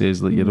anybody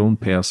says, like, your own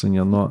person,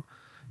 you know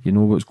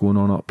what's going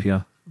on up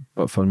here.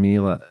 But for me,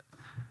 like,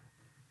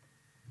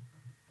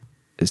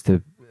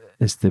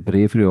 it's the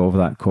bravery of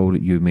that call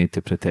that you made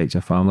to protect your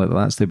family.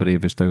 That's the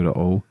bravest out of it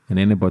all. And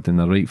anybody in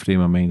the right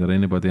frame of mind, or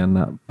anybody in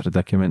that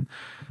predicament,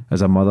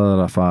 as a mother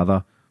or a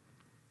father,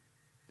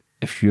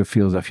 if you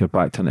feel as if you're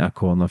backed into a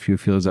corner, if you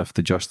feel as if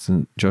the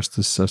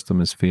justice system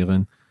is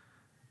failing,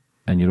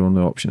 and your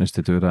only option is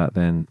to do that,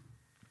 then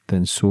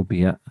so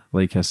be it.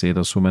 Like I say,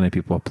 there's so many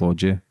people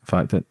applaud you. In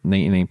fact, that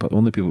 99%, but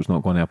only people that's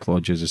not going to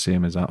applaud you is the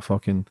same as that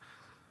fucking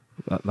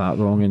that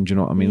wrong. And do you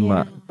know what I mean? Yeah.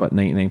 Like, but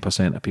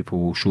 99% of people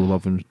will show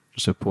love and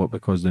support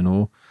because they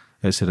know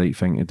it's the right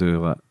thing to do.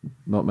 Like,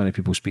 not many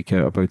people speak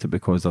out about it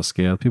because they're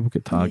scared. People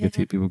get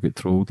targeted, people get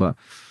trolled. Like,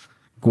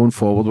 going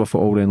forward with it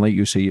all, then, like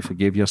you say, you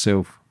forgive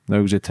yourself.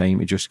 Now's the time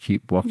to just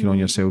keep working on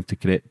yourself to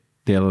create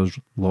Delors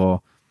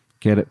law,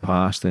 get it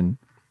passed, and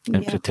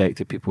protect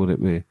the people that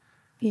we,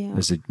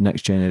 as the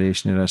next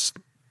generation of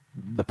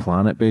the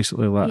planet,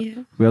 basically. Like,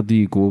 where do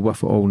you go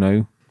with it all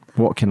now?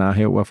 What can I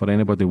help with, or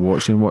anybody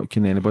watching? What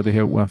can anybody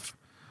help with?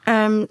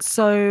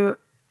 So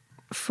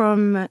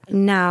from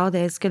now,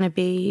 there's going to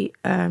be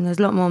there's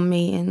a lot more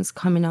meetings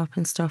coming up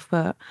and stuff,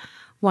 but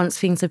once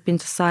things have been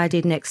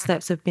decided, next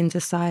steps have been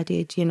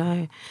decided,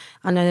 I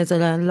know there's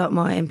a lot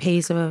more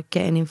MPs who are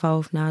getting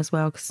involved now as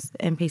well, because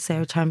MP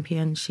Sarah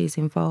Champion, she's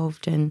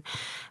involved, and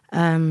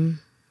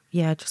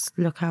just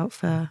look out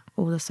for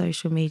all the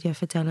social media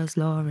for Delors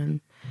Law,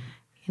 and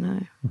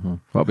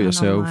What about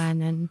yourself?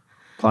 And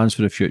Plans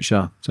for the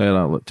future?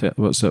 Sarah,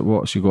 what's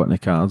you got in the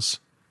cards?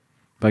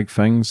 Big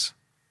things?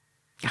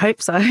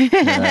 hope so.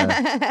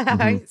 I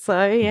hope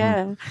so,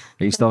 yeah.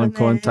 Are you still in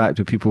contact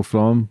with people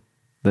from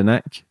the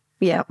Nick?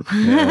 Yeah.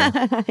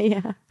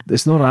 Yeah.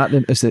 It's not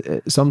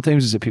that.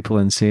 Sometimes it's the people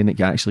insane that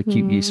can actually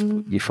keep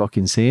you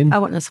fucking sane. I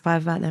wouldn't have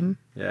survived without them.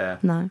 Yeah.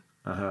 No.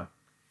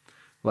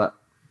 Like,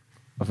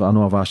 I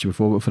know I've asked you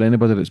before, but for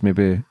anybody that's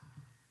maybe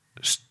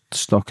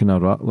stuck in a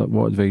rut, like,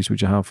 what advice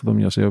would you have for them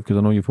yourself? Because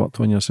I know you've worked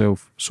on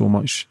yourself so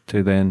much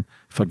to then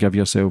forgive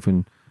yourself.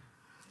 And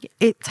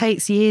it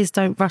takes years.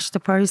 Don't rush the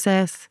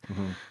process.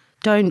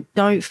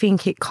 Don't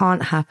think it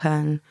can't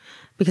happen,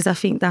 because I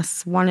think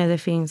that's one of the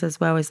things as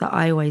well, is that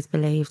I always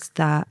believed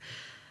that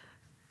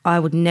I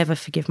would never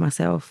forgive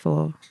myself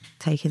for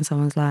taking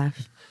someone's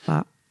life,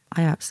 but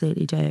I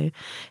absolutely do.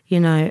 You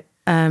know,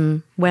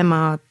 where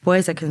my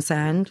boys are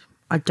concerned,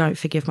 I don't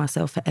forgive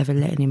myself for ever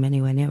letting him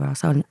anywhere near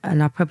us, and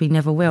I probably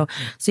never will.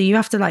 So you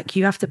have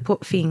to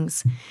put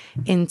things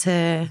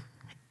into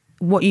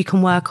what you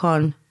can work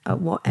on at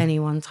any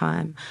one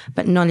time.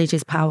 But knowledge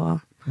is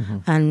power,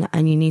 and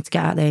you need to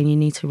get out there and you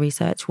need to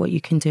research what you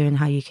can do and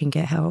how you can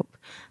get help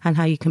and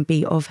how you can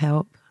be of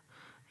help.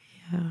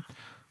 Yeah.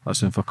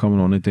 Listen, for coming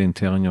on today and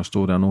telling your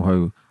story, I know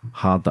how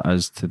hard that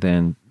is to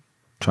then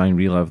try and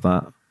relive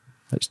that.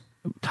 It's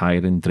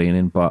tiring,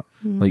 draining, but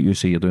like you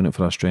say, you're doing it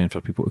for a strength,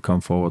 for people to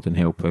come forward and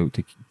help out,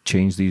 to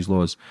change these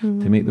laws, to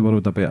make the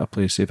world a better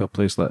place, safer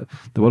place. Like,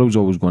 the world's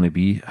always going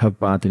to have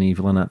bad and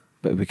evil in it,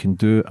 but if we can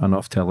do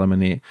enough to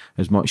eliminate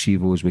as much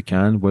evil as we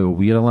can while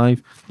we're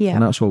alive,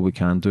 and that's all we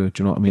can do.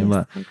 Do you know what I mean?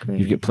 Yes, Like,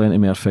 you've got plenty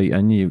more fight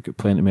in you, you've got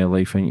plenty more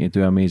life in you to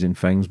do amazing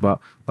things, but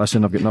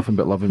listen, I've got nothing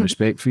but love and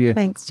respect for you.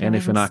 Thanks, James.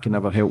 Anything I can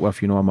ever help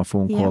with, you know, I'm a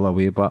phone call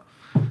away, but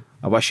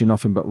I wish you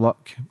nothing but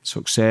luck,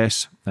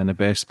 success, and the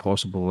best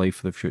possible life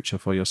for the future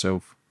for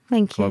yourself.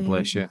 Thank you. God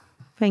bless you.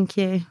 Thank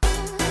you.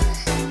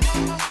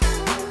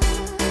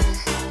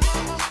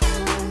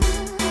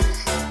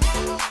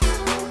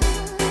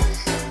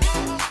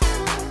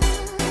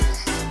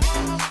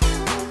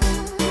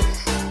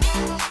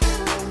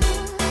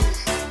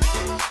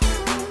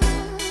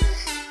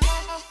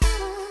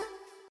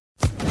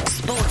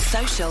 Sports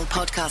Social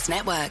Podcast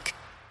Network.